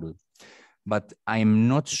available. But I'm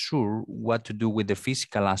not sure what to do with the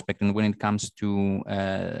physical aspect and when it comes to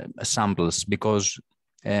samples, because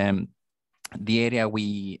the area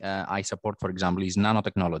I support, for example, is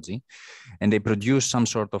nanotechnology, and they produce some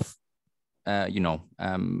sort of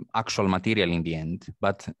actual material in the end.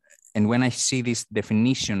 And when I see this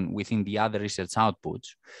definition within the other research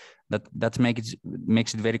outputs, that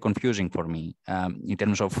makes it very confusing for me in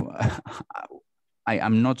terms of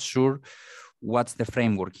I'm not sure what's the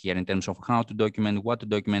framework here in terms of how to document, what to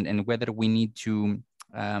document, and whether we need to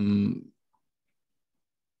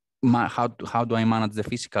how do I manage the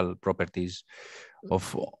physical properties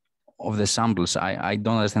of the samples? I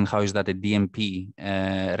don't understand how is that a DMP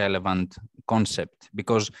relevant concept,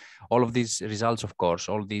 because all of these results, of course,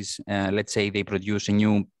 all these let's say they produce a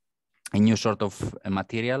new sort of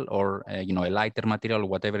material, or a lighter material,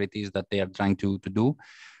 whatever it is that they are trying to do.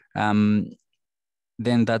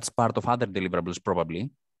 Then that's part of other deliverables probably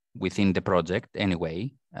within the project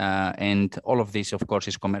anyway. And all of this, of course,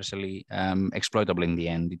 is commercially exploitable in the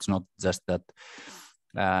end. It's not just that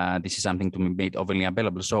this is something to be made overly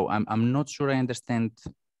available. So I'm not sure I understand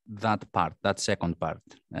that part, that second part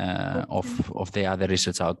of the other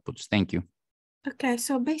research outputs. Thank you. Okay,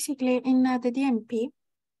 so basically in the DMP,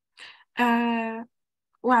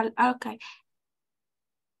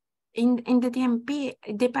 In the DMP,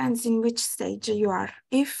 it depends in which stage you are.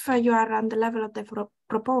 If you are on the level of the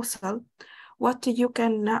proposal, what you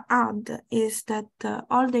can add is that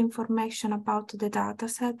all the information about the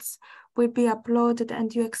datasets will be uploaded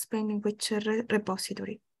and you explain in which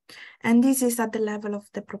repository. And this is at the level of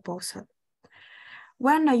the proposal.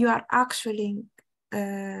 When you are actually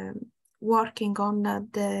working on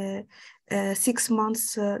the 6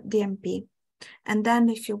 months DMP, and then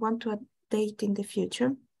if you want to update in the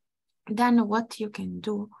future, then what you can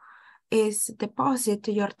do is deposit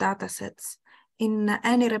your datasets in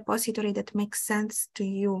any repository that makes sense to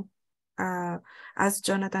you, as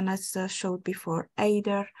Jonathan has showed before,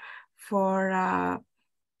 either for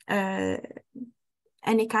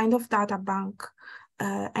any kind of data bank,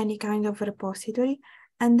 any kind of repository,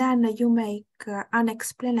 and then you make an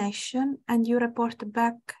explanation and you report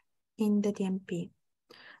back in the DMP.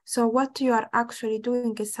 So what you are actually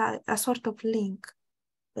doing is a sort of link,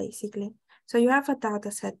 basically. So you have a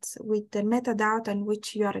data set with the metadata in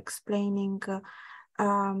which you are explaining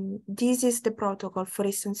this is the protocol, for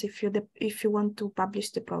instance, if you want to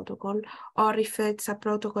publish the protocol, or if it's a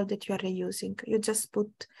protocol that you are reusing, you just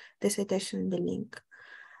put the citation in the link.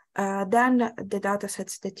 Then the data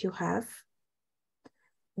sets that you have,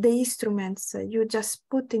 the instruments, you just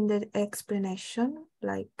put in the explanation,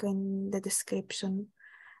 like in the description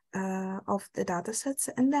of the datasets,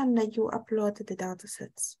 and then you upload the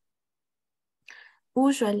datasets.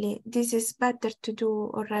 Usually, this is better to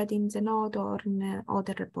do already in the node or in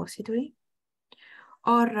other repository.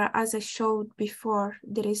 Or as I showed before,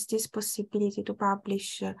 there is this possibility to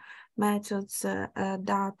publish methods,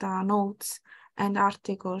 data, notes, and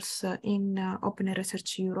articles in OpenAIRE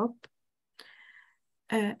Research Europe.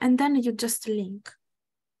 And then you just link.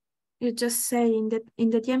 You just say in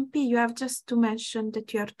the DMP, you have just to mention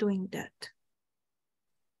that you are doing that.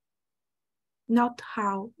 Not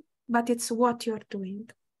how, but it's what you're doing.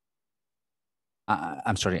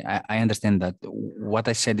 I'm sorry, I understand that. What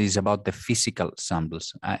I said is about the physical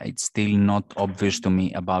samples. It's still not obvious to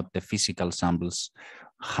me about the physical samples.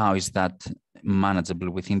 How is that manageable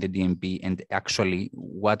within the DMP? And actually,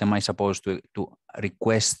 what am I supposed to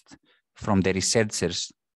request from the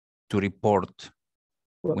researchers to report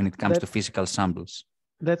when it comes to physical samples?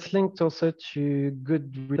 That's linked also to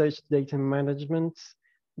good research data management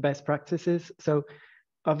best practices. So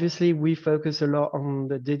obviously we focus a lot on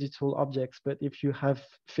the digital objects, but if you have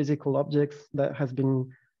physical objects, that has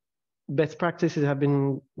been, best practices have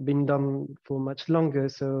been done for much longer.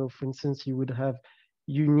 So for instance, you would have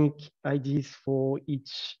unique IDs for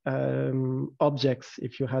each objects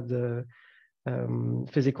if you had the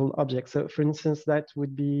physical objects. So for instance, that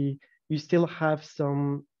would be, you still have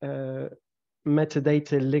some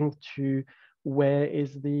metadata linked to where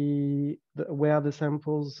is where are the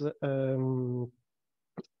samples,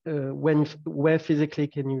 where physically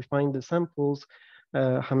can you find the samples,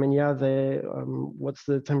 how many are there, what's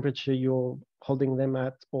the temperature you're holding them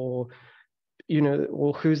at, or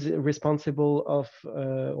or who's responsible of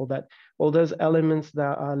all that. All those elements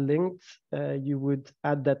that are linked, you would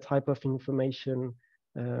add that type of information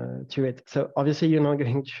to it. So obviously you're not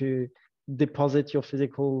going to deposit your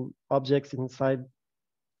physical objects inside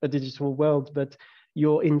a digital world, but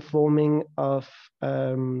you're informing of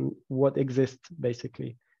what exists,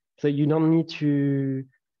 basically. So you don't need to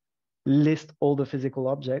list all the physical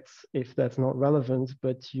objects if that's not relevant,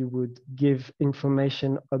 but you would give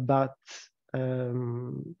information about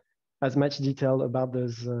as much detail about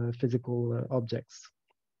those physical objects.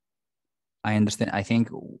 I understand. I think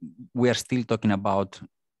we are still talking about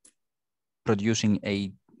producing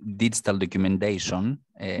a digital documentation,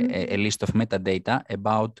 a list of metadata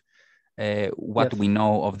about what we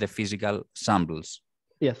know of the physical samples.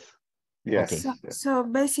 Yes. Yes. Okay. So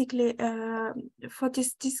basically, for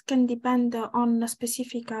this can depend on a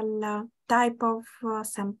specific type of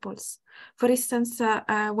samples. For instance,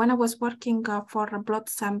 when I was working for blood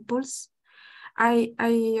samples, I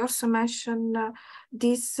also mentioned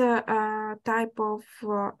this type of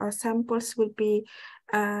samples will be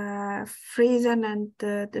frozen and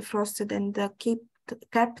defrosted and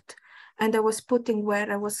kept, and I was putting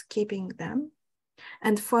where I was keeping them,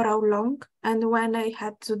 and for how long, and when I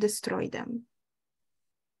had to destroy them.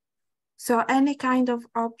 So any kind of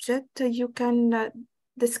object, you can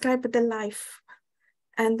describe the life,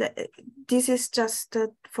 and this is just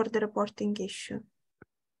for the reporting issue.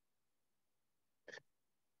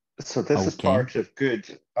 So this is part of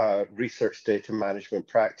good research data management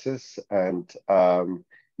practice, and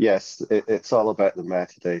yes, it's all about the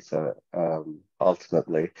metadata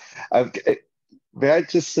ultimately. May I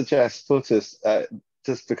just suggest, Fotis,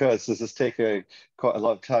 just because this is taking quite a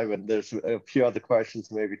long time and there's a few other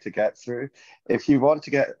questions maybe to get through. If you want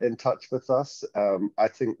to get in touch with us, I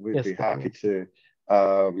think we'd be happy to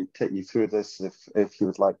take you through this if you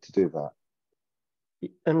would like to do that.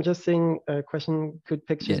 I'm just saying a question, could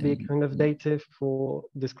pictures be kind of data for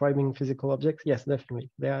describing physical objects? Yes, definitely.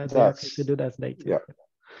 They are considered as data. Yeah.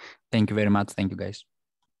 Thank you very much. Thank you, guys.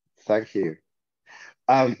 Thank you.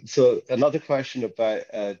 So another question about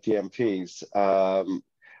DMPs.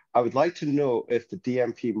 I would like to know if the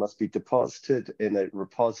DMP must be deposited in a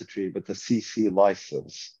repository with a CC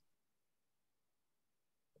license.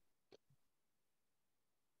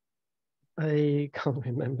 I can't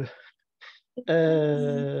remember.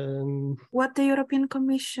 What the European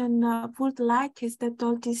Commission would like is that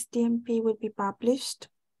all this DMP will be published.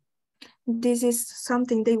 This is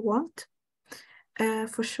something they want,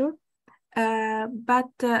 for sure.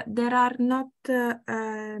 But there are not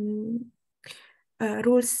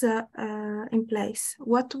rules in place.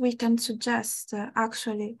 What we can suggest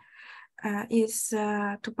actually is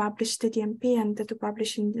to publish the DMP and to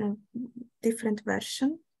publish in a different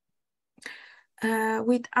version.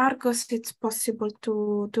 With Argos, it's possible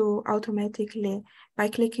to do automatically by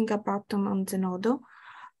clicking a button on the node.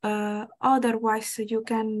 Otherwise, you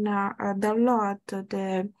can download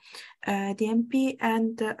the DMP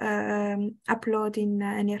and upload in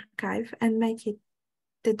an archive and make it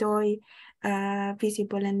the DOI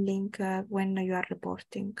visible and link when you are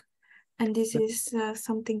reporting. And this is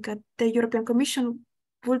something that the European Commission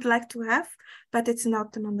would like to have, but it's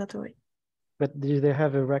not mandatory. But do they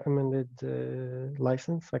have a recommended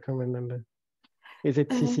license? I can't remember. Is it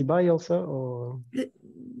CC BY also, or?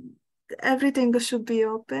 Everything should be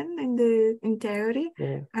open in theory,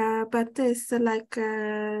 but it's like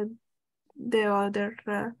the other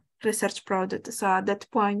research product. So at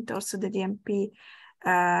that point, also the DMP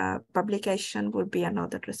publication will be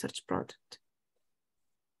another research product.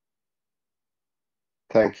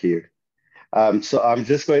 Thank you. So I'm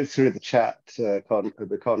just going through the chat,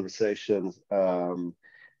 the conversations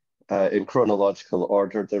in chronological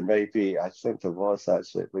order. There may be, I think there was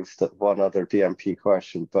actually at least one other DMP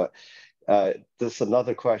question, but there's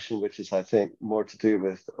another question which is, I think, more to do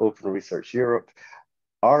with Open Research Europe.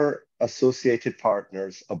 Are associated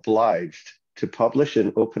partners obliged to publish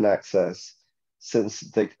in open access since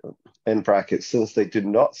they, in brackets, since they do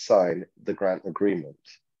not sign the grant agreement?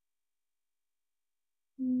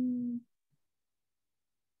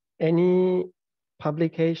 Any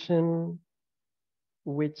publication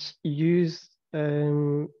which use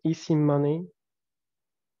EC money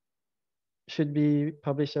should be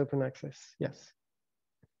published open access, yes.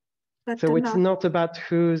 But so it's not about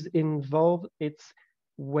who's involved, it's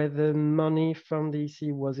whether money from the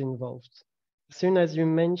EC was involved. As soon as you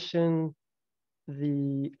mention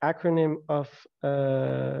the acronym of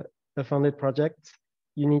a funded project,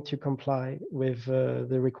 you need to comply with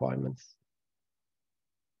the requirements.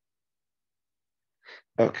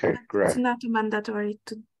 Okay, great. It's not mandatory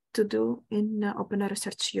to do in OpenAIRE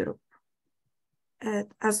Research Europe,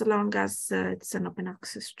 as long as it's an open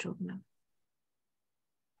access journal.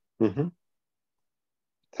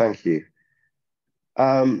 Thank you.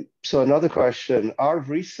 So another question, are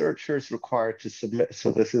researchers required to submit,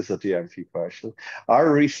 so this is a DMP question,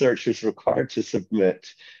 are researchers required to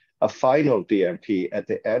submit a final DMP at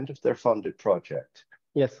the end of their funded project?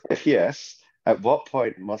 Yes. If yes, at what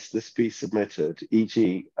point must this be submitted,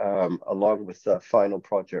 e.g. Along with the final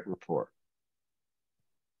project report?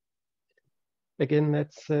 Again,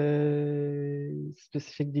 that's a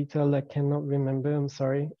specific detail I cannot remember, I'm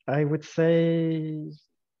sorry. I would say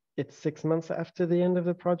it's 6 months after the end of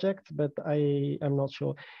the project, but I'm not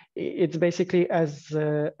sure. It's basically as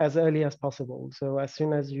early as possible. So as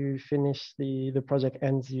soon as you finish the project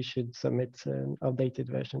ends, you should submit an updated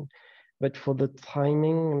version. But for the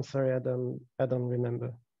timing, I'm sorry, I don't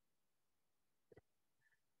remember.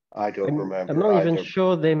 I don't remember. I'm not even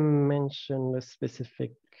sure they mentioned a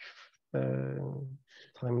specific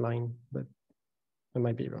timeline, but I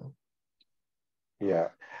might be wrong. Yeah,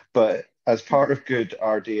 but as part of good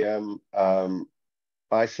RDM,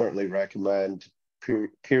 I certainly recommend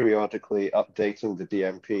periodically updating the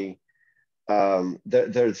DMP.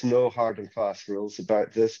 There's no hard and fast rules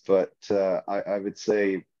about this, but I would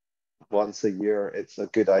say once a year, it's a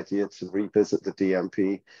good idea to revisit the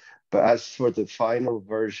DMP. But as for the final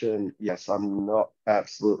version, yes, I'm not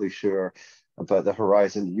absolutely sure about the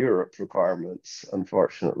Horizon Europe requirements,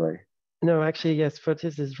 unfortunately. No, actually, yes,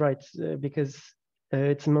 Fotis is right, because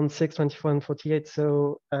it's month 6, 24, and 48.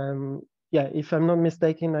 So yeah, if I'm not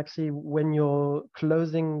mistaken, actually, when you're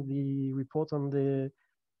closing the report on the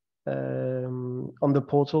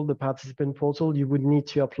portal, the participant portal, you would need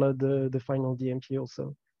to upload the final DMP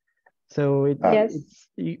also. So it's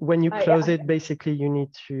when you close it, basically you need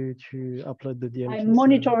to upload the DMP. I'm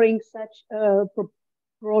monitoring such a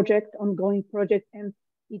project, ongoing project, and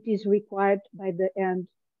it is required by the end.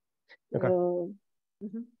 Okay.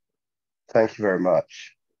 Thank you very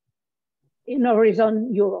much. In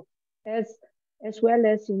Horizon Europe, as well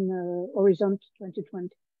as in Horizon 2020.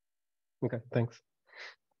 Okay, thanks.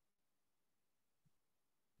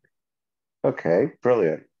 Okay,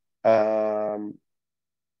 brilliant.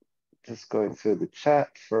 Just going through the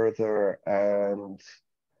chat further, and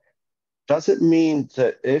does it mean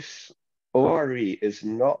that if ORE is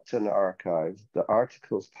not an archive, the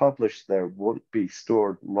articles published there won't be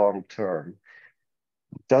stored long term?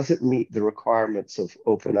 Does it meet the requirements of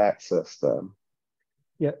open access then?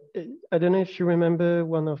 Yeah, I don't know if you remember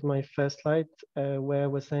one of my first slides where I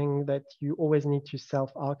was saying that you always need to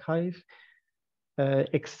self-archive,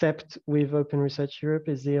 except with Open Research Europe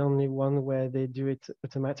is the only one where they do it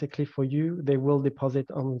automatically for you. They will deposit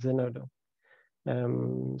on Zenodo.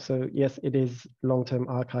 So yes, it is long-term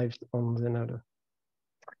archived on Zenodo.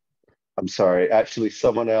 I'm sorry, actually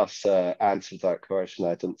someone else answered that question.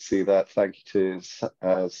 I didn't see that. Thank you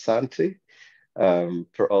to Santi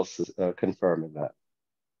for also confirming that.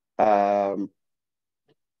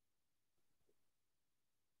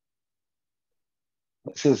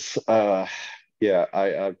 This is, yeah,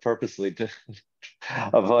 I purposely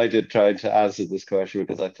avoided trying to answer this question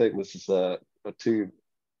because I think this is a too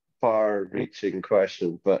far-reaching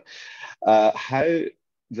question, but how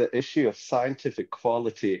the issue of scientific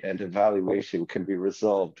quality and evaluation can be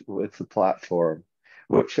resolved with the platform,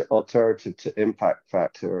 which alternative to impact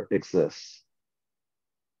factor exists?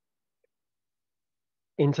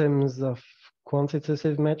 In terms of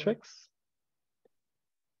quantitative metrics?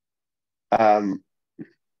 I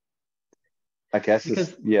guess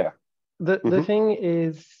it's, yeah. The thing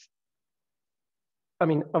is, I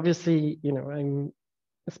mean, obviously, you know, I'm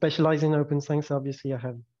specializing in open science. Obviously, I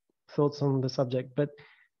have thoughts on the subject, but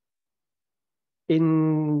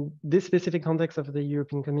in this specific context of the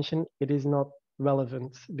European Commission, it is not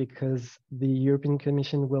relevant because the European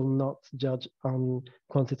Commission will not judge on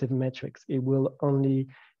quantitative metrics. It will only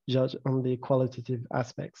judge on the qualitative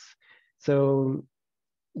aspects. So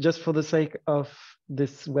just for the sake of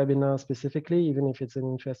this webinar specifically, even if it's an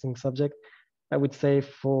interesting subject, I would say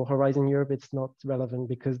for Horizon Europe, it's not relevant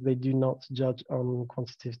because they do not judge on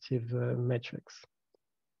quantitative metrics.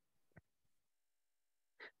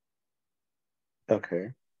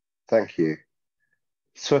 Okay, thank you.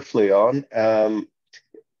 Swiftly on,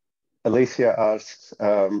 Alicia asks,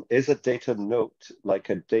 is a data note like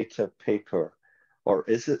a data paper, or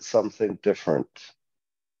is it something different?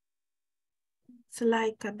 It's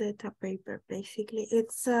like a data paper, basically.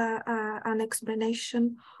 It's an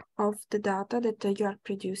explanation of the data that you are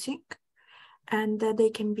producing, and they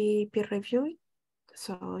can be peer-reviewed.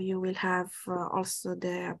 So you will have also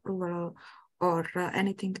the approval or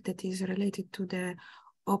anything that is related to the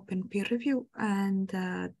open peer review and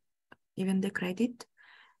even the credit.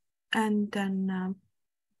 And then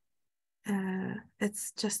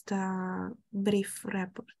it's just a brief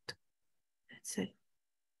report, let's say.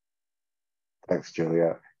 Thanks,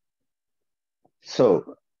 Julia.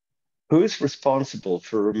 So, who's responsible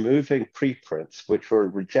for removing preprints which were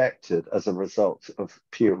rejected as a result of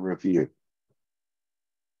peer review?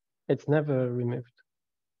 It's never removed.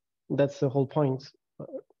 That's the whole point.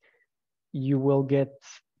 You will get,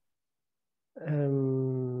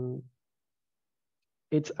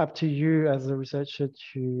 it's up to you as a researcher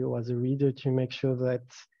or as a reader to make sure that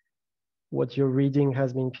what you're reading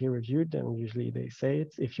has been peer reviewed, and usually they say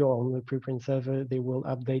it. If you're on the preprint server, they will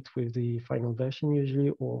update with the final version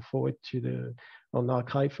usually, or forward to on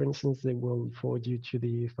archive, for instance, they will forward you to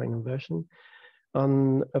the final version.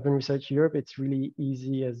 On Open Research Europe, it's really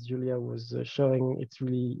easy, as Julia was showing, it's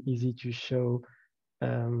really easy to show,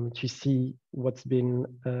 to see what's been,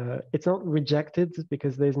 it's not rejected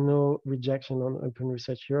because there's no rejection on Open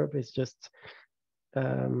Research Europe, it's just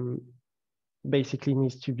basically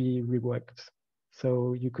needs to be reworked.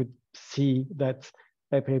 So you could see that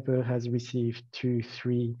a paper has received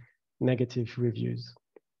 2-3 negative reviews.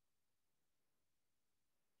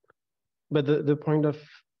 But the point of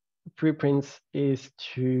preprints is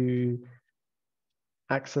to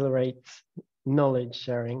accelerate knowledge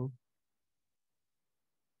sharing.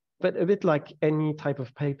 But a bit like any type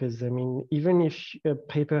of papers, I mean, even if a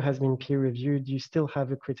paper has been peer reviewed, you still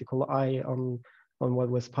have a critical eye on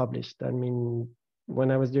what was published. I mean,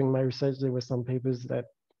 when I was doing my research, there were some papers that,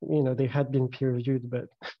 you know, they had been peer reviewed, but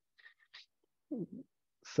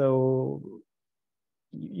so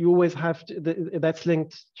you always have to, that's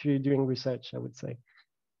linked to doing research, I would say.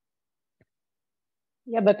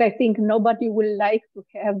 Yeah, but I think nobody will like to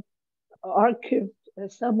have archived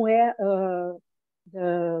somewhere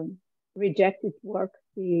the rejected work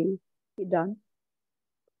he done.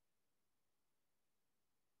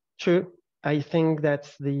 True. I think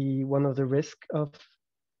that's one of the risks of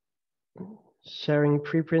sharing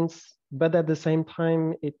preprints, but at the same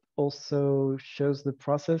time, it also shows the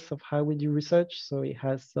process of how we do research. So it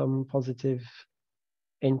has some positive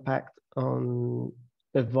impact on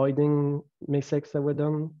avoiding mistakes that were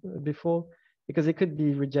done before, because it could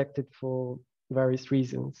be rejected for various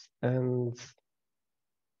reasons. And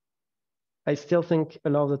I still think a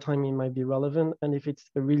lot of the time it might be relevant. And if it's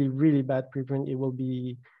a really, really bad preprint, it will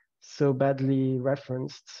be so badly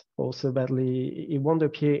referenced or so badly, it won't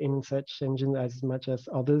appear in search engine as much as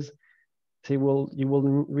others. So you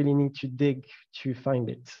will really need to dig to find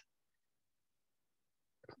it.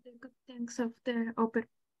 The good things of the open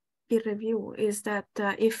peer review is that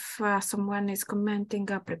if someone is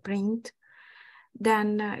commenting a preprint,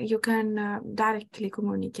 then you can directly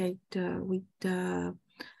communicate with the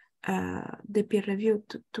peer review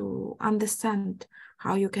to understand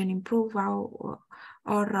how you can improve or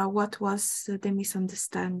what was the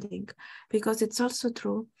misunderstanding. Because it's also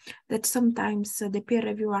true that sometimes the peer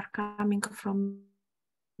review are coming from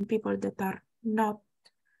people that are not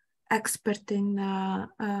expert in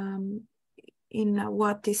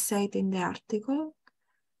what is said in the article.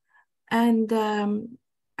 And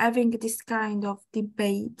having this kind of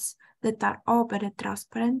debates that are open and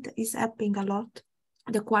transparent is helping a lot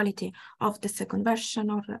the quality of the second version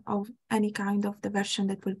or of any kind of the version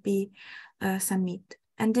that will be submitted.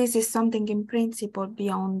 And this is something in principle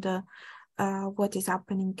beyond what is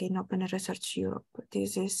happening in Open Research Europe.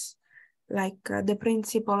 This is like the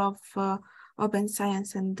principle of open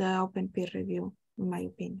science and open peer review, in my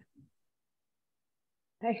opinion.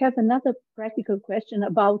 I have another practical question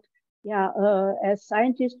about, as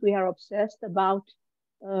scientists, we are obsessed about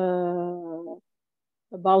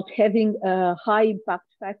having a high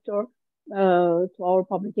impact factor to our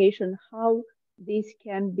publication, how this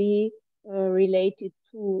can be related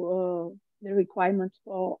to the requirements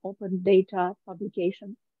for open data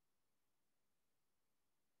publication.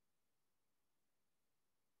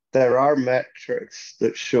 There are metrics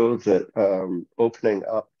that show that opening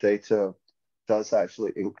up data does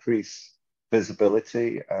actually increase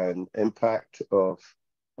visibility and impact of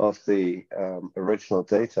the original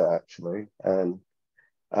data, actually. And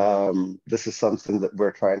this is something that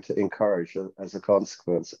we're trying to encourage as a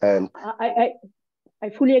consequence. And I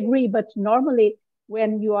fully agree, but normally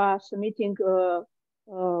when you are submitting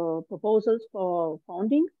proposals for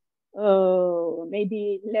funding,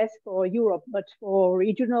 maybe less for Europe, but for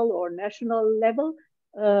regional or national level,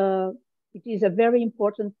 it is a very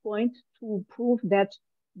important point to prove that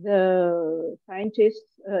the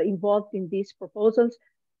scientists involved in these proposals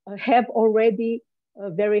have already a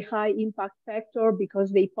very high impact factor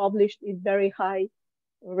because they published in very high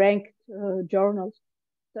ranked journals.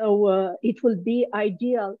 So it will be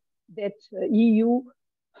ideal that EU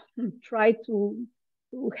try to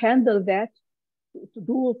handle that, to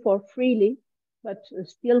do for freely, but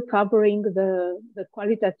still covering the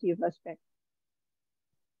qualitative aspect.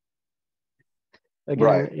 again,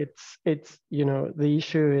 Right. it's you know, the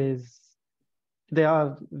issue is there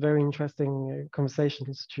are very interesting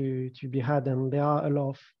conversations to be had, and there are a lot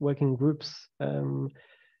of working groups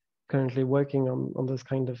currently working on those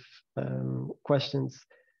kind of questions.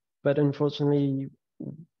 But unfortunately,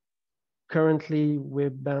 currently we're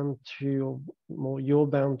bound to, or you're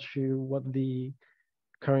bound to what the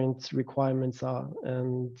current requirements are.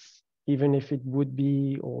 And even if it would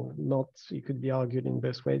be or not, it could be argued in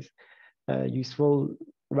both ways, useful,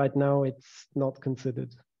 right now it's not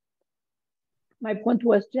considered. My point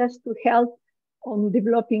was just to help on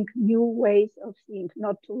developing new ways of seeing,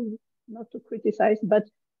 not to criticize, but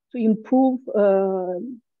to improve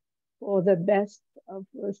for the best of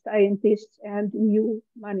scientists and new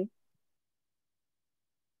money.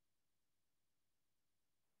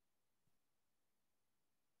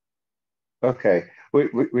 Okay,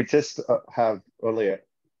 we just have only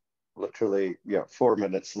literally 4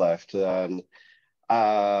 minutes left, and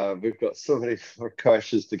we've got so many more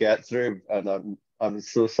questions to get through, and I'm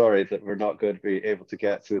so sorry that we're not going to be able to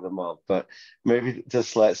get through them all. But maybe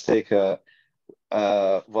just let's take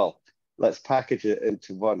well, let's package it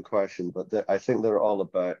into one question. But I think they're all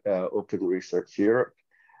about Open Research Europe.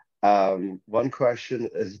 One question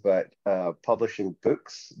is about publishing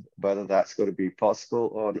books, whether that's going to be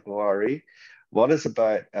possible on ORE. One is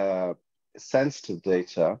about sensitive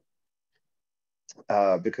data,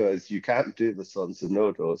 because you can't do this on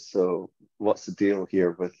Zenodo. So what's the deal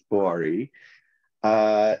here with ORE?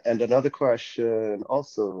 And another question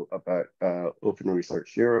also about Open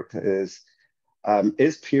Research Europe is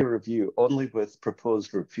peer review only with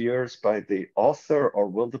proposed reviewers by the author, or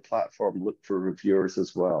will the platform look for reviewers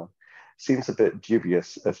as well? Seems a bit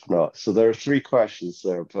dubious if not. So there are 3 questions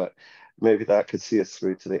there, but maybe that could see us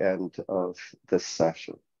through to the end of this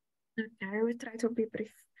session. Okay, I will try to be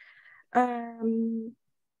brief.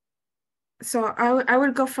 So I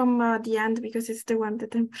will go from the end because it's the one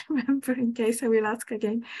that I remember, in case I will ask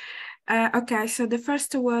again. Okay, so the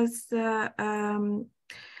first was,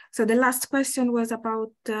 so the last question was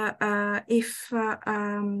about if,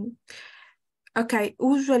 okay,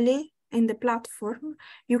 usually in the platform,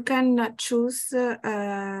 you can choose,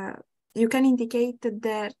 you can indicate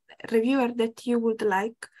the reviewer that you would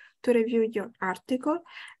like to review your article,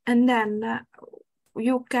 and then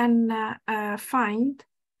you can find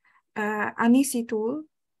an easy tool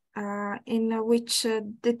in which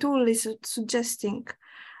the tool is suggesting,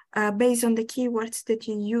 based on the keywords that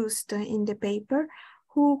you used in the paper,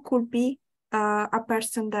 who could be a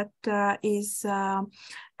person that is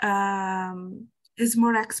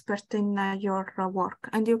more expert in your work.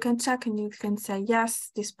 And you can check and you can say,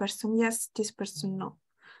 yes, this person, no.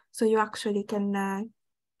 So you actually can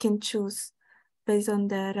choose based on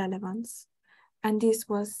the relevance. And this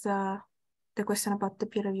was the question about the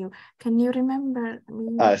peer review. Can you remember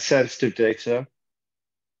me? Sensitive data.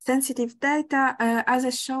 Sensitive data, as I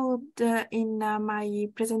showed in my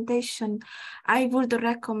presentation, I would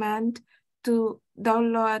recommend to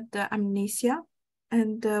download Amnesia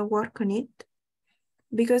and work on it,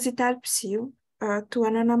 because it helps you to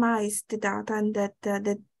anonymize the data and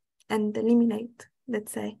and eliminate,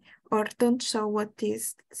 let's say, or don't show what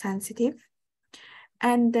is sensitive,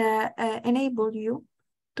 and enable you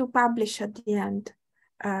to publish at the end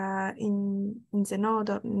in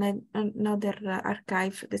Zenodo or another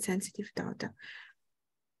archive the sensitive data.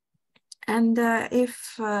 And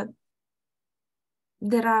if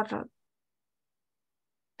there are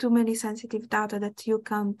too many sensitive data that you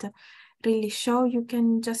can't really show, you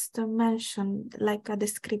can just mention like a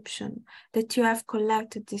description that you have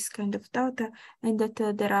collected this kind of data and that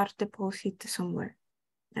there are deposited somewhere.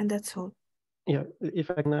 And that's all. Yeah,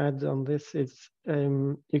 if I can add on this, it's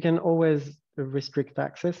you can always restrict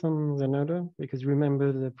access on Zenodo, because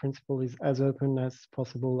remember the principle is as open as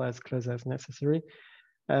possible, as close as necessary.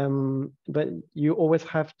 But you always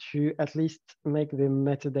have to at least make the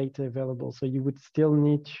metadata available. So you would still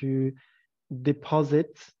need to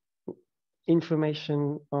deposit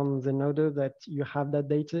information on Zenodo that you have that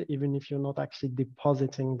data, even if you're not actually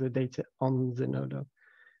depositing the data on Zenodo.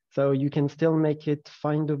 So you can still make it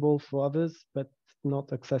findable for others, but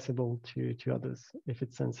not accessible to others if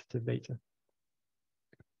it's sensitive data.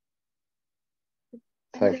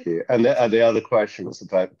 Thank you. And the other question was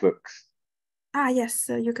about books. Yes,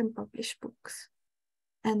 you can publish books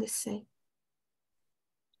and essay.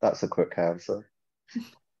 That's a quick answer.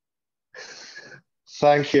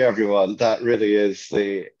 Thank you, everyone. That really is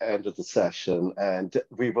the end of the session. And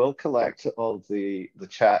we will collect all the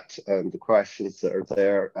chat and the questions that are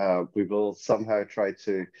there. We will somehow try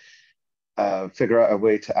to figure out a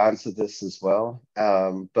way to answer this as well.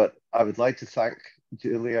 But I would like to thank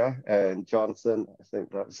Julia and Jonathan. I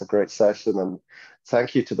think that was a great session, and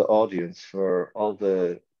thank you to the audience for all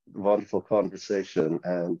the wonderful conversation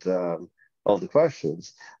and all the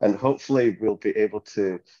questions. And hopefully we'll be able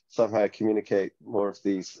to somehow communicate more of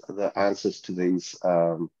the answers to these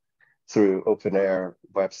through OpenAIRE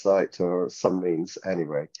website or some means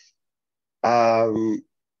anyway.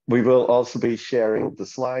 We will also be sharing the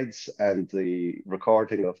slides and the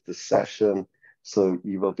recording of the session, so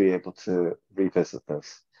you will be able to revisit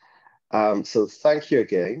this. So thank you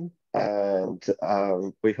again, and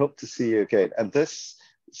we hope to see you again. And this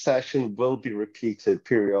session will be repeated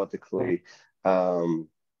periodically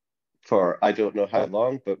for I don't know how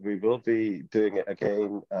long, but we will be doing it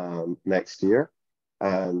again next year.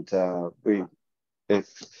 And if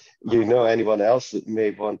you know anyone else that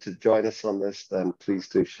may want to join us on this, then please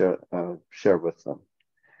do share with them.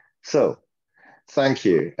 So thank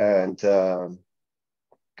you, and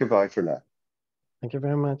goodbye for now. Thank you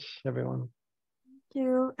very much, everyone. Thank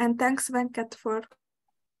you, and thanks, Venkat, for